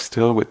when we're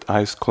still with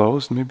eyes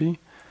closed, maybe.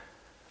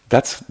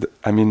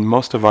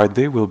 Most of our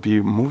day will be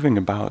moving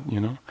about,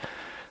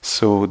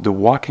 So the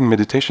walking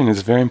meditation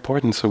is very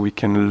important, so we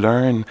can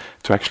learn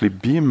to actually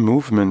be in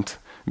movement,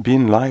 be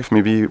in life,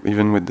 maybe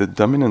even with the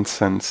dominant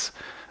sense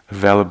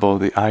available,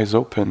 the eyes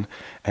open,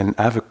 and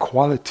have a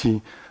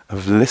quality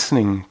of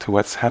listening to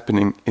what's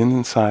happening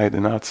inside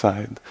and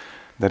outside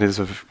that is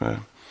of,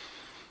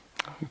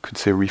 you could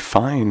say,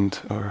 refined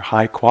or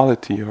high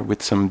quality, or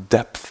with some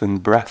depth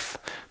and breadth,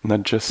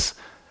 not just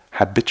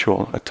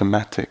habitual,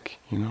 automatic,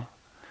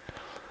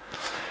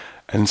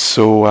 And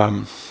so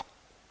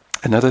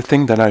another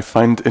thing that I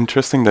find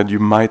interesting that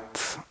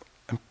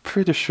I'm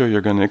pretty sure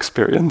you're going to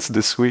experience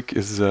this week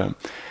is,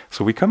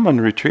 so we come on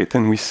retreat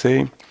and we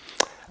say,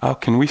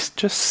 can we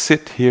just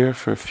sit here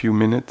for a few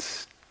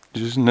minutes?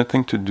 There's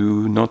nothing to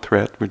do, no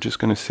threat, we're just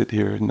going to sit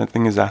here,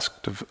 nothing is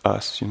asked of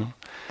us,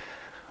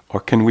 Or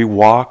can we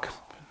walk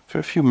for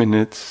a few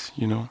minutes,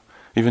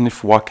 Even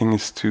if walking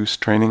is too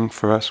straining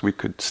for us, we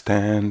could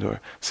stand or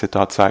sit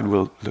outside,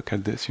 we'll look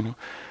at this,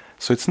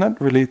 So it's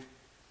not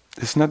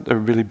a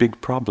really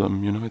big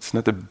problem, It's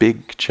not a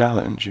big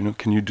challenge,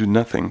 Can you do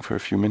nothing for a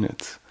few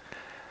minutes?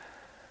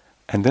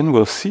 And then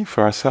we'll see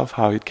for ourselves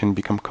how it can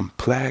become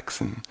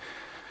complex and,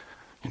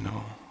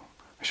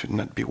 I should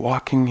not be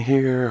walking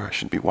here, or I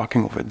should be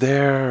walking over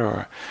there,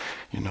 or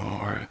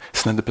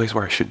it's not the place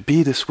where I should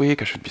be this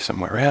week, I should be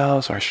somewhere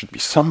else, or I should be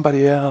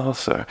somebody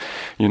else, or,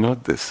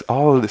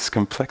 all this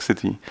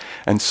complexity.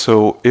 And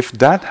so if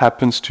that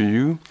happens to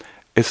you,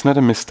 it's not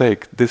a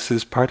mistake. This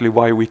is partly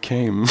why we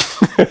came.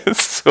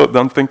 So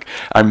don't think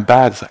I'm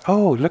bad. It's like,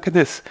 oh, look at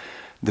this.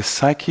 The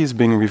psyche is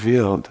being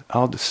revealed.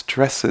 All the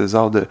stresses,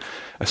 all the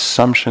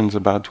assumptions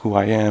about who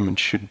I am and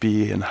should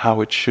be and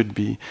how it should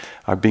be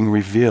are being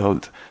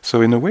revealed.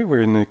 So in a way, we're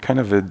in a kind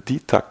of a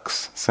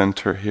detox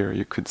center here,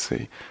 you could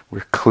say.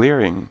 We're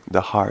clearing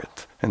the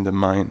heart and the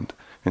mind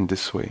in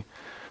this way.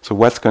 So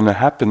what's going to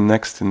happen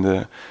next in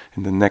the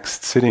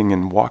next sitting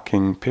and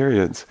walking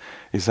periods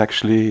is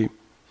actually,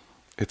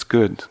 it's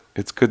good.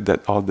 It's good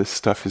that all this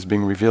stuff is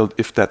being revealed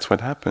if that's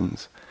what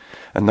happens.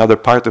 Another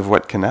part of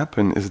what can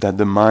happen is that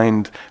the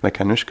mind, like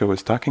Anushka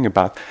was talking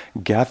about,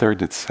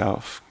 gathers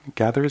itself,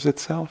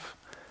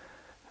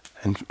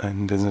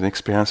 and there's an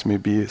experience,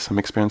 maybe some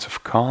experience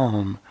of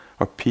calm,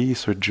 or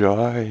peace, or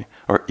joy,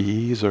 or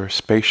ease, or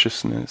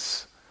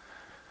spaciousness,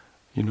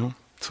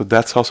 So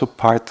that's also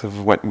part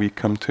of what we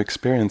come to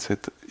experience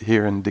it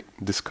here and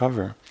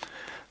discover.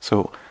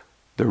 So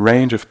the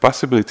range of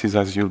possibilities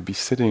as you'll be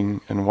sitting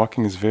and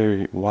walking is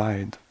very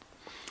wide.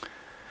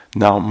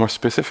 Now, more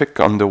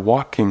specific on the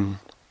walking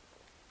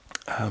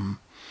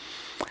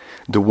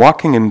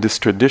in this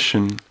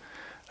tradition,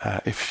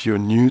 if you're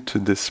new to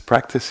this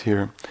practice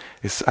here,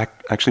 is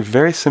actually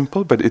very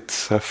simple, but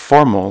it's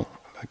formal,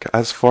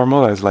 as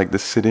formal as like the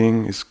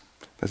sitting is.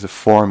 There's a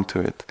form to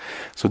it.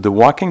 So the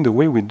walking, the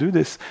way we do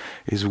this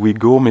is we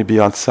go maybe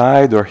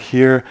outside or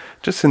here,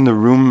 just in the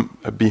room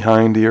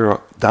behind here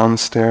or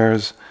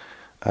downstairs.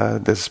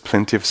 There's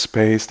plenty of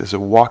space. There's a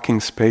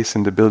walking space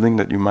in the building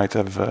that you might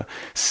have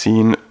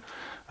seen.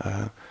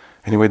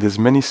 Anyway, there's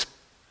many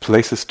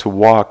places to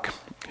walk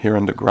here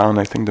on the ground.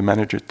 I think the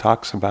manager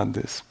talks about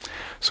this.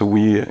 So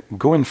we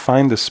go and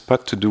find a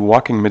spot to do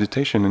walking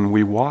meditation, and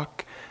we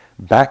walk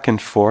back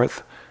and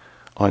forth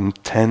on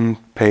 10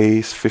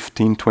 pace,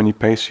 15, 20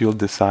 pace, you'll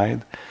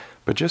decide.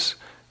 But just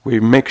we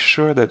make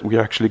sure that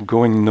we're actually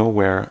going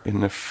nowhere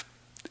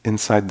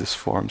inside this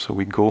form. So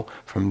we go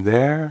from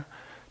there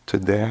to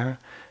there,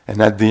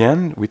 and at the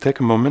end, we take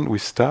a moment, we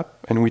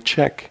stop, and we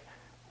check.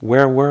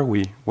 Where were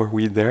we? Were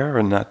we there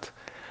or not?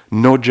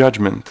 No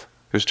judgment.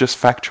 It was just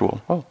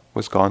factual. Oh,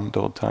 was gone the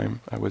whole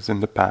time. I was in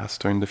the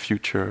past or in the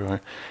future,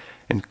 or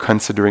in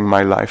considering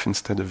my life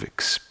instead of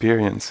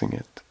experiencing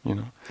it,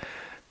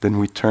 Then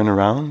we turn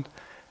around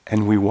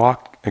and we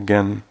walk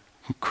again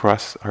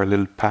across our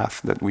little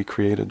path that we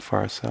created for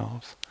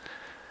ourselves.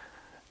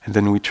 And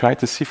then we try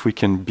to see if we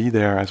can be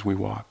there as we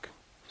walk.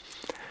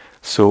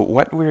 So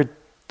what we're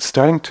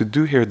starting to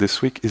do here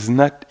this week is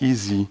not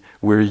easy.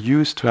 We're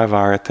used to have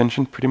our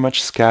attention pretty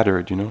much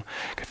scattered,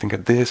 I think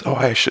of this,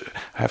 I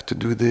have to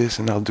do this,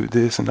 and I'll do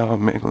this, and I'll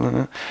make,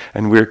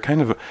 and we're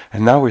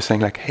and now we're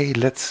saying like, hey,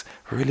 let's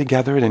really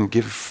gather it and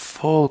give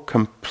full,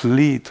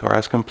 complete, or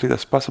as complete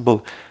as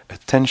possible,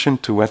 attention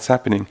to what's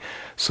happening.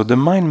 So the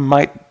mind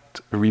might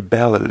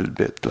rebel a little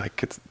bit,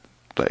 like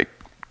like,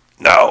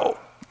 no,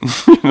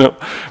 you know,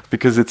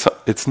 because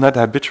it's not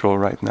habitual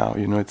right now,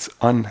 you know, it's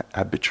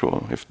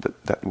unhabitual, if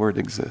that word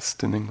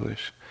exists in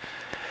English.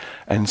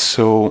 And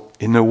so,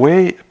 in a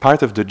way,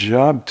 part of the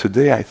job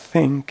today, I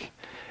think,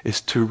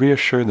 is to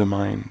reassure the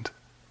mind,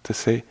 to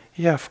say,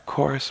 yeah, of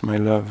course, my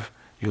love,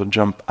 you'll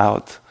jump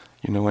out,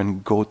 you know,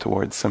 and go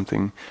towards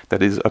something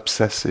that is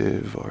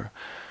obsessive or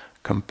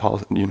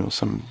you know,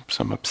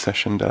 some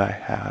obsession that I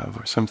have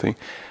or something.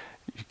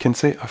 You can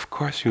say, of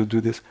course you'll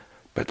do this,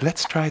 but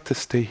let's try to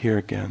stay here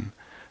again.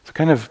 So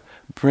kind of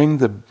bring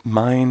the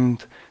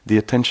mind, the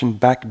attention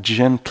back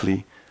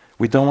gently.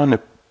 We don't want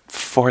to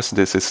force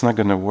this, it's not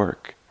going to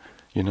work,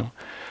 you know.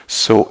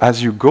 So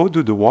as you go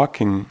do the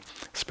walking,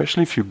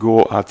 especially if you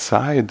go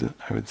outside,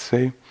 I would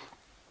say,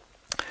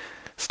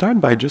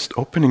 start by just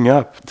opening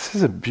up. This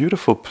is a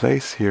beautiful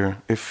place here.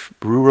 If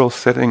rural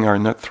settings are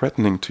not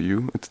threatening to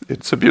you,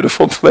 it's a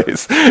beautiful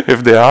place.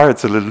 If they are,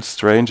 it's a little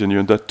strange and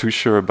you're not too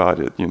sure about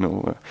it. You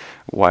know,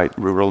 white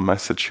rural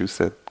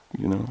Massachusetts,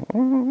 you know,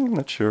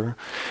 not sure,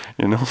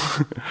 you know.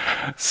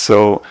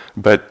 So,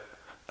 but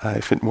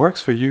if it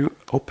works for you,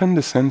 open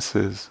the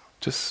senses.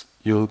 Just,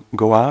 you'll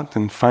go out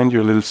and find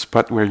your little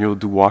spot where you'll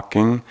do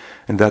walking,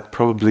 and that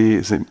probably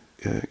is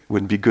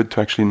would be good to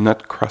actually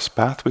not cross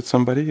path with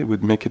somebody. It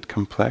would make it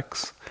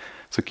complex.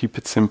 So keep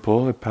it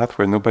simple, a path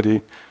where nobody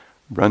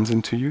runs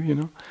into you, you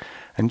know.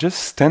 And just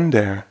stand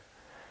there.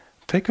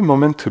 Take a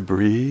moment to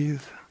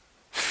breathe.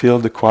 Feel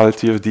the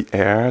quality of the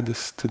air.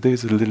 Today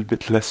is a little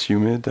bit less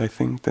humid, I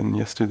think, than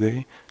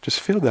yesterday. Just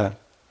feel that.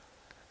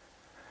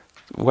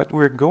 What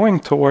we're going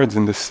towards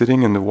in the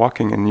sitting and the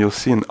walking, and you'll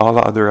see in all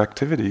other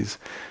activities,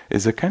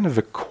 is a kind of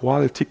a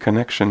quality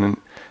connection.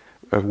 And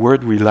a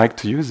word we like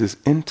to use is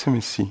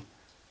intimacy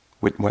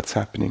with what's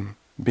happening,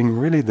 being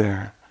really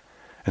there.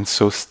 And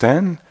so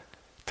stand,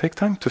 take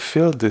time to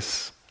feel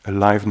this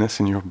aliveness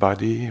in your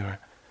body, or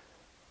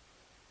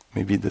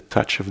maybe the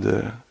touch of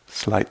the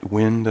slight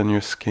wind on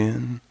your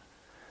skin,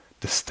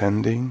 the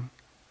standing.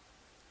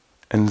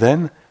 And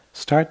then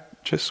start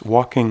just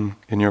walking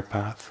in your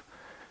path.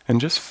 And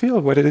just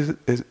feel what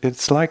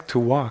it's like to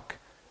walk.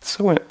 It's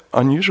so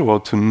unusual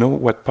to know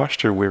what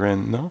posture we're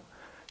in, no?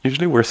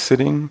 Usually we're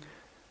sitting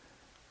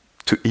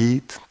to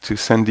eat, to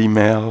send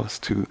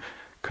emails, to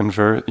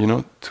convert, you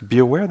know, to be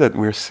aware that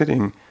we're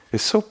sitting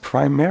is so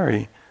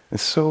primary,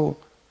 is so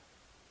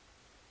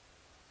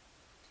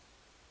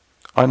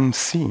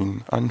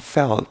unseen,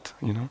 unfelt,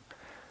 you know.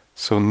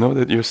 So know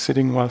that you're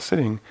sitting, while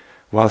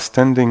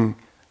standing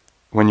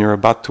when you're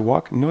about to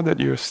walk, know that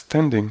you're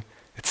standing.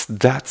 It's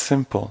that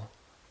simple.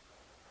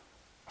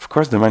 Of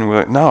course the mind will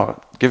like,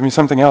 no, give me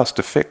something else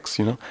to fix,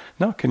 you know.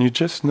 No, can you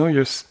just know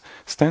you're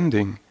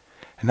standing?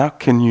 And now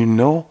can you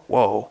know,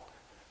 whoa,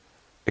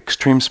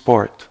 extreme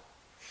sport.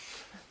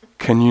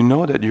 Can you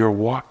know that you're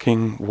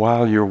walking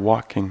while you're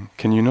walking?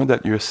 Can you know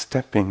that you're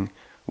stepping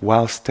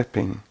while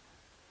stepping?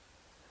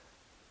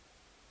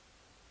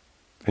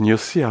 And you'll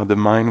see how the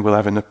mind will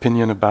have an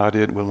opinion about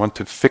it, will want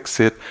to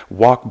fix it,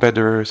 walk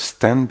better,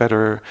 stand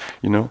better,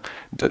 you know.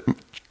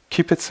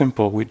 Keep it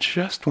simple. We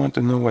just want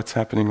to know what's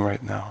happening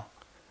right now.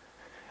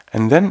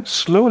 And then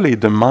slowly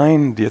the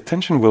mind, the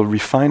attention will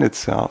refine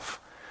itself,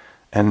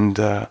 and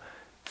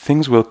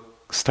things will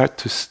start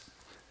to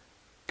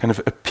kind of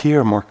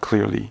appear more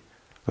clearly.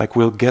 Like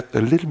we'll get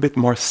a little bit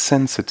more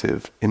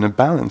sensitive in a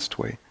balanced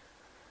way.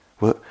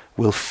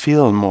 We'll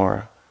feel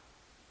more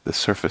the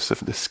surface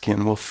of the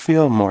skin. We'll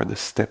feel more the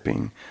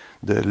stepping,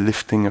 the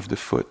lifting of the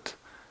foot.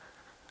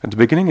 At the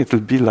beginning it'll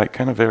be like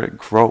kind of very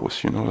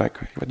gross, you know, like,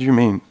 what do you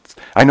mean?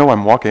 I know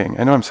I'm walking,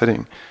 I know I'm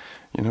sitting,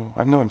 you know,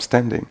 I know I'm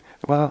standing.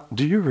 Well,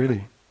 do you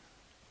really?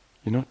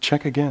 You know,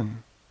 check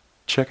again.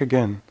 Check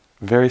again.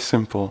 Very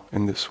simple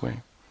in this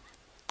way.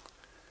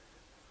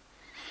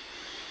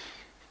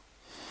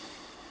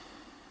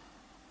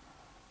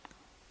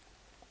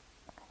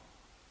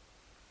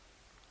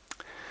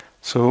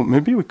 So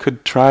maybe we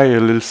could try a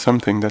little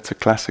something. That's a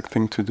classic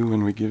thing to do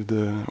when we give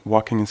the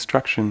walking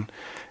instruction,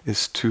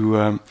 is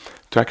to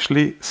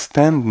actually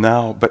stand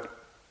now, but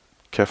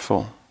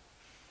careful.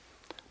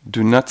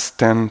 Do not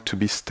stand to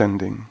be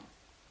standing.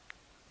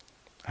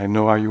 I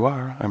know how you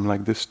are. I'm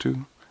like this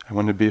too. I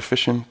want to be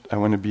efficient. I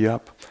want to be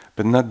up,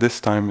 but not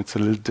this time. It's a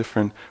little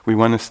different. We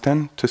want to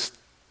stand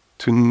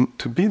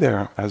to be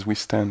there as we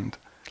stand.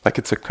 Like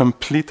it's a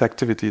complete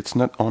activity. It's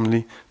not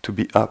only to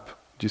be up.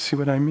 Do you see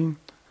what I mean?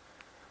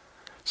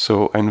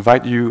 So I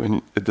invite you,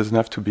 and it doesn't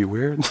have to be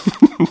weird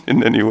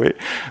in any way,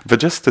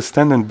 but just to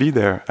stand and be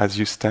there as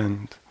you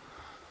stand.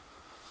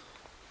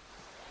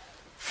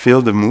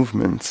 Feel the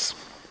movements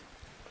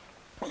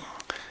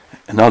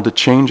and all the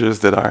changes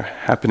that are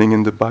happening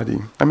in the body.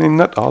 I mean,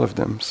 not all of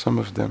them, some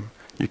of them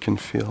you can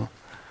feel.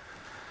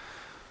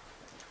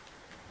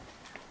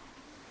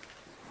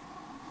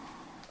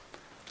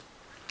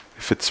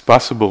 If it's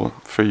possible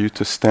for you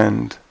to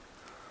stand,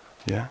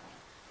 yeah,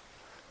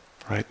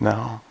 right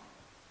now.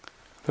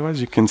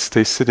 Otherwise you can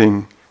stay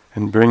sitting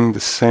and bring the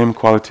same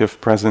quality of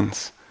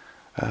presence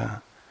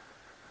to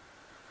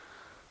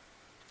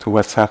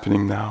what's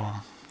happening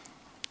now.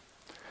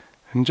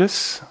 And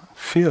just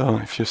feel,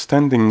 if you're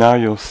standing now,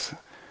 you'll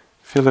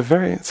feel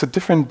it's a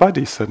different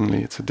body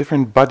suddenly. It's a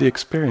different body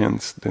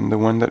experience than the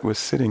one that was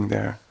sitting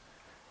there.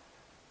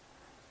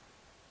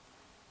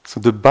 So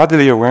the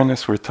bodily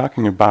awareness we're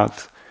talking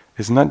about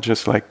is not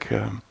just like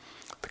the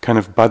kind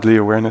of bodily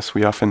awareness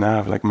we often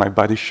have, like my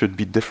body should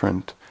be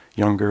different,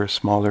 younger,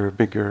 smaller,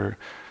 bigger,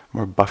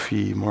 more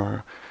buffy,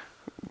 more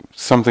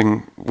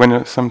something.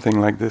 When something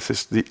like this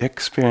is the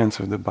experience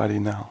of the body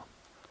now.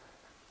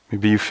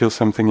 Maybe you feel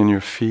something in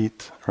your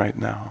feet right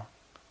now.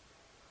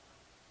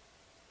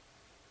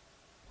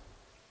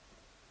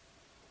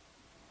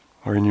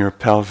 Or in your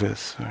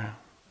pelvis, or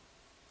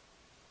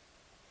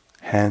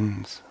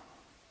hands.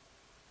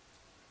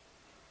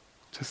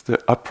 Just the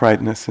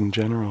uprightness in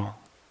general.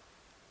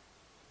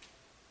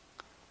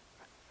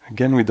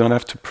 Again, we don't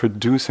have to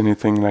produce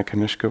anything, like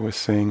Anushka was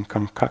saying,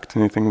 concoct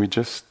anything,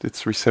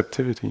 it's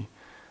receptivity,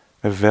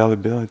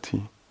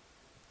 availability.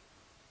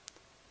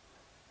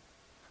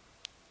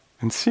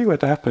 And see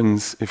what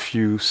happens if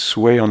you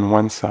sway on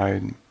one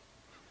side.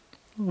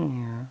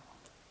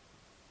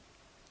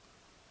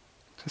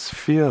 Just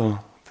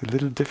feel the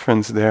little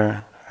difference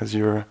there as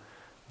your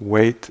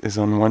weight is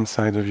on one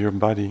side of your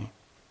body,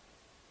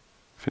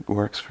 if it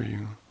works for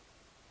you.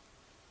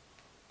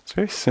 It's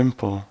very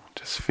simple,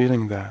 just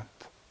feeling that.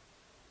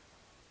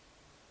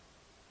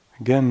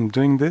 Again,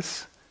 doing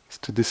this is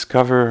to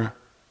discover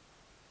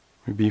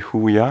maybe who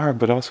we are,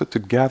 but also to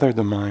gather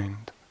the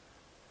mind.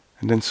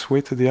 And then sway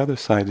to the other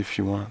side if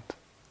you want.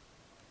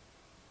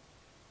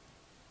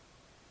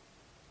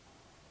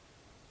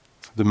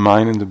 So the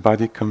mind and the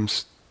body come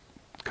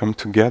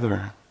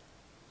together.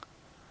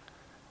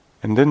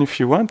 And then if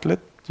you want, let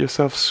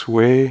yourself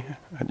sway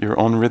at your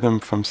own rhythm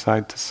from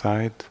side to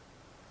side.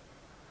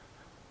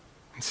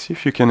 And see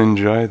if you can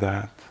enjoy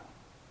that,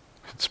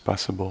 if it's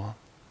possible.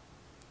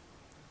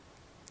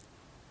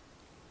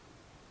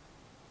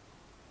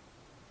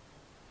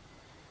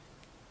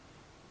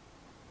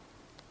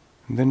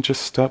 And then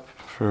just stop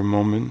for a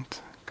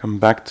moment, come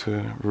back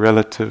to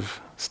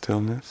relative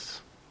stillness.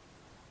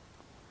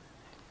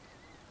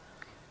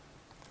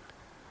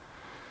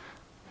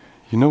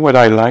 You know what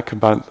I like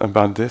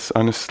about this,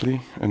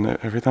 honestly, and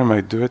every time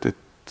I do it, it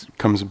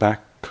comes back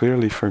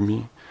clearly for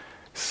me.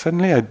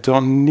 Suddenly I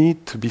don't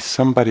need to be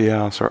somebody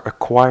else or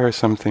acquire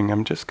something.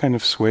 I'm just kind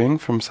of swaying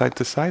from side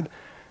to side,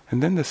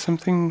 and then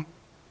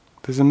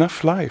there's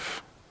enough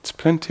life. It's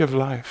plenty of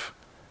life.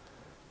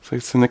 So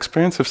it's an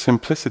experience of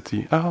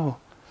simplicity. Oh,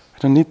 I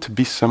don't need to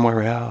be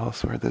somewhere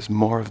else where there's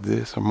more of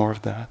this or more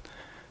of that.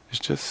 It's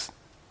just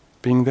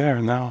being there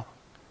now.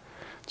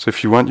 So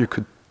if you want, you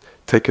could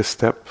take a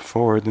step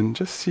forward and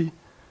just see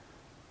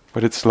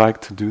what it's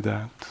like to do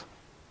that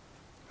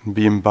and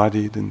be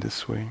embodied in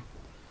this way.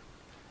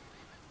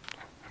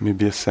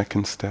 Maybe a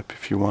second step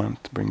if you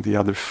want. Bring the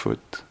other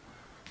foot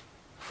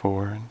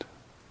forward.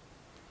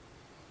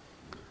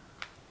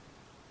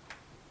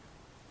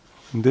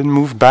 And then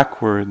move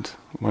backward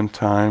one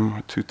time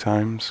or two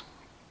times.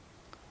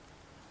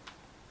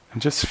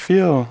 And just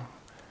feel,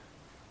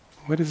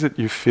 what is it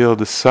you feel?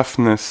 The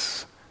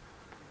softness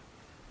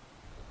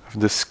of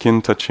the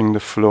skin touching the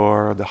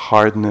floor, the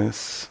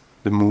hardness,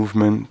 the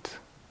movement.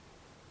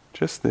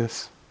 Just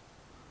this.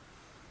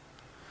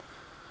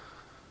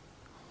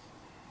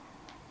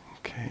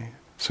 Okay.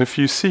 So if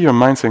you see your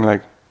mind saying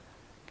like,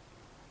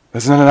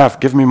 that's not enough,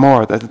 give me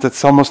more,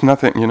 that's almost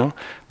nothing,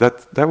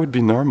 that would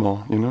be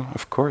normal,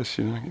 of course,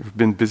 you've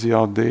been busy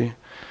all day,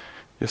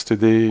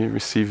 yesterday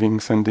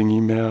sending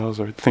emails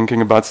or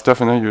thinking about stuff,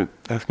 and now you're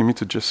asking me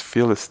to just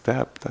feel a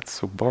step. That's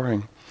so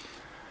boring.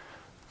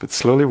 But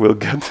slowly we'll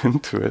get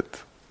into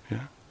it.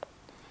 Yeah.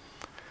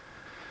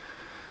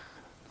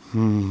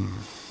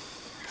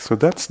 So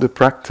that's the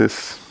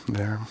practice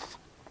there.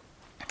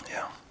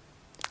 Yeah.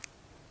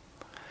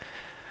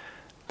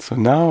 So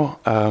now,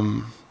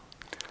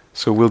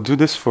 so we'll do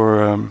this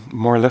for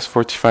more or less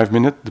 45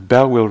 minutes. The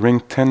bell will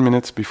ring 10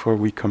 minutes before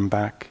we come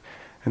back.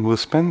 And we'll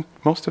spend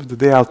most of the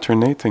day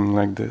alternating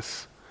like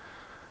this.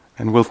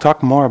 And we'll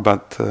talk more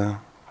about,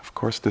 of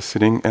course, the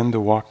sitting and the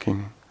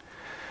walking.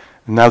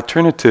 An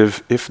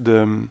alternative, if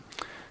the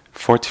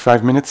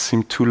 45 minutes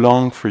seem too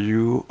long for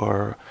you,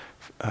 or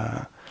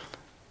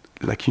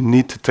like you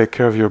need to take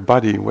care of your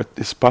body, what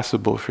is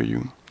possible for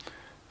you?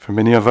 For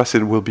many of us,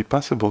 it will be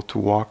possible to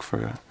walk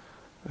for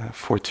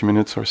 40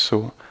 minutes or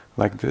so,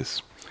 like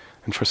this.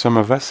 And for some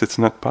of us, it's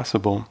not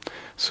possible.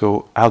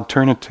 So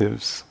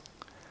alternatives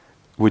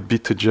would be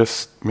to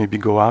just maybe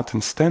go out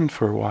and stand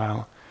for a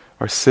while,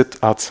 or sit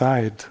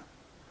outside.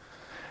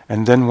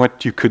 And then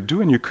what you could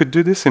do, and you could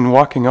do this in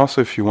walking also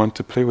if you want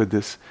to play with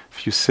this,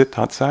 if you sit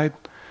outside,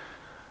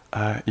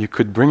 you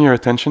could bring your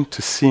attention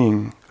to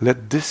seeing,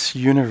 let this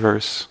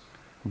universe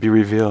be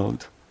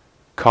revealed.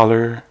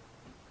 Color,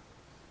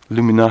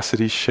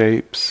 luminosity,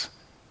 shapes,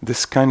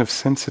 this kind of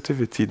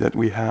sensitivity that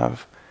we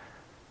have.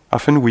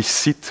 Often we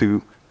see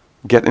to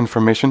get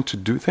information to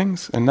do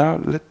things, and now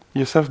let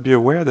yourself be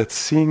aware that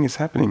seeing is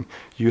happening.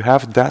 You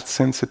have that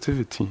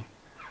sensitivity.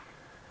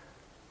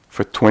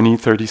 for 20,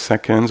 30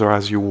 seconds, or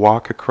as you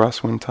walk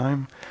across one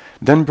time.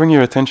 Then bring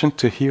your attention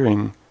to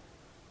hearing.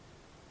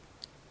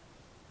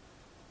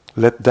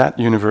 Let that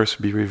universe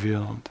be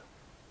revealed.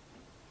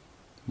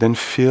 Then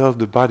feel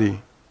the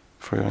body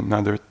for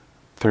another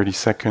 30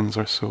 seconds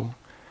or so.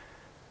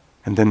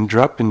 And then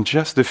drop in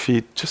just the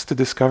feet, just to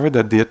discover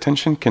that the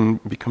attention can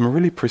become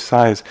really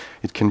precise.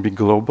 It can be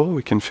global,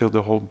 we can feel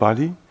the whole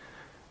body,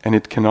 and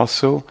it can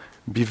also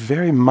be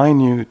very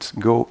minute,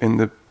 go in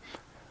the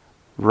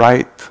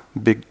right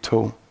big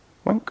toe.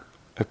 Wink,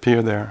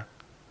 appear there.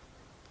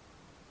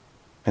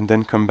 And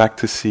then come back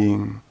to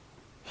seeing,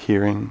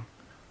 hearing.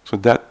 So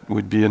that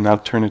would be an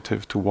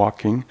alternative to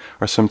walking,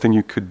 or something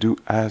you could do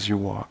as you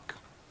walk.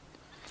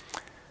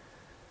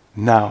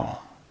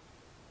 Now,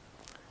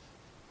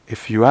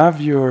 if you have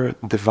your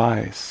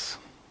device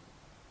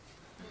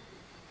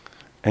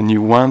and you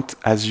want,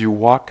 as you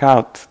walk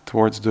out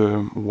towards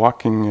the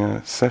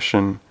walking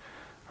session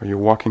or your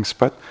walking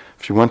spot,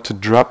 if you want to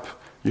drop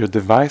your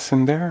device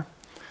in there,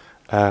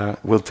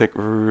 we'll take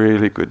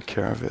really good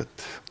care of it.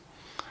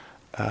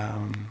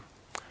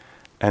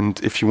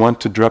 And if you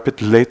want to drop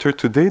it later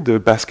today, the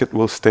basket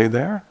will stay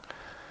there.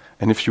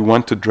 And if you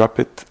want to drop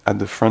it at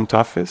the front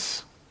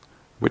office,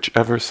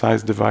 whichever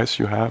size device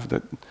you have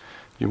that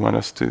you want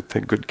us to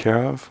take good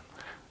care of,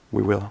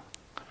 we will.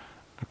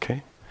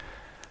 Okay?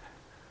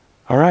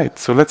 All right,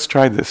 so let's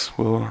try this.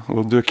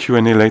 We'll do a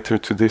Q&A later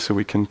today so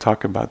we can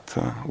talk about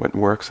what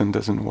works and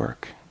doesn't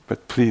work.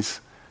 But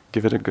please,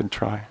 give it a good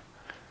try.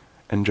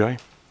 Enjoy.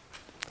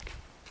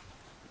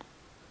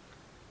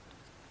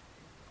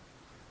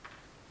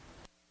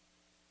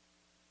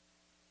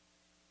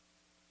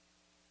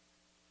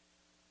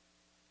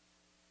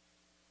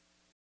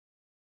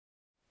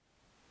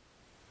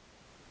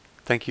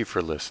 Thank you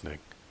for listening.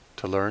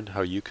 To learn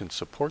how you can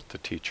support the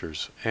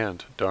teachers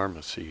and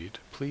Dharma Seed,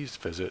 please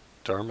visit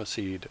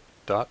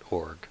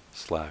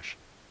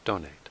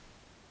dharmaseed.org/donate.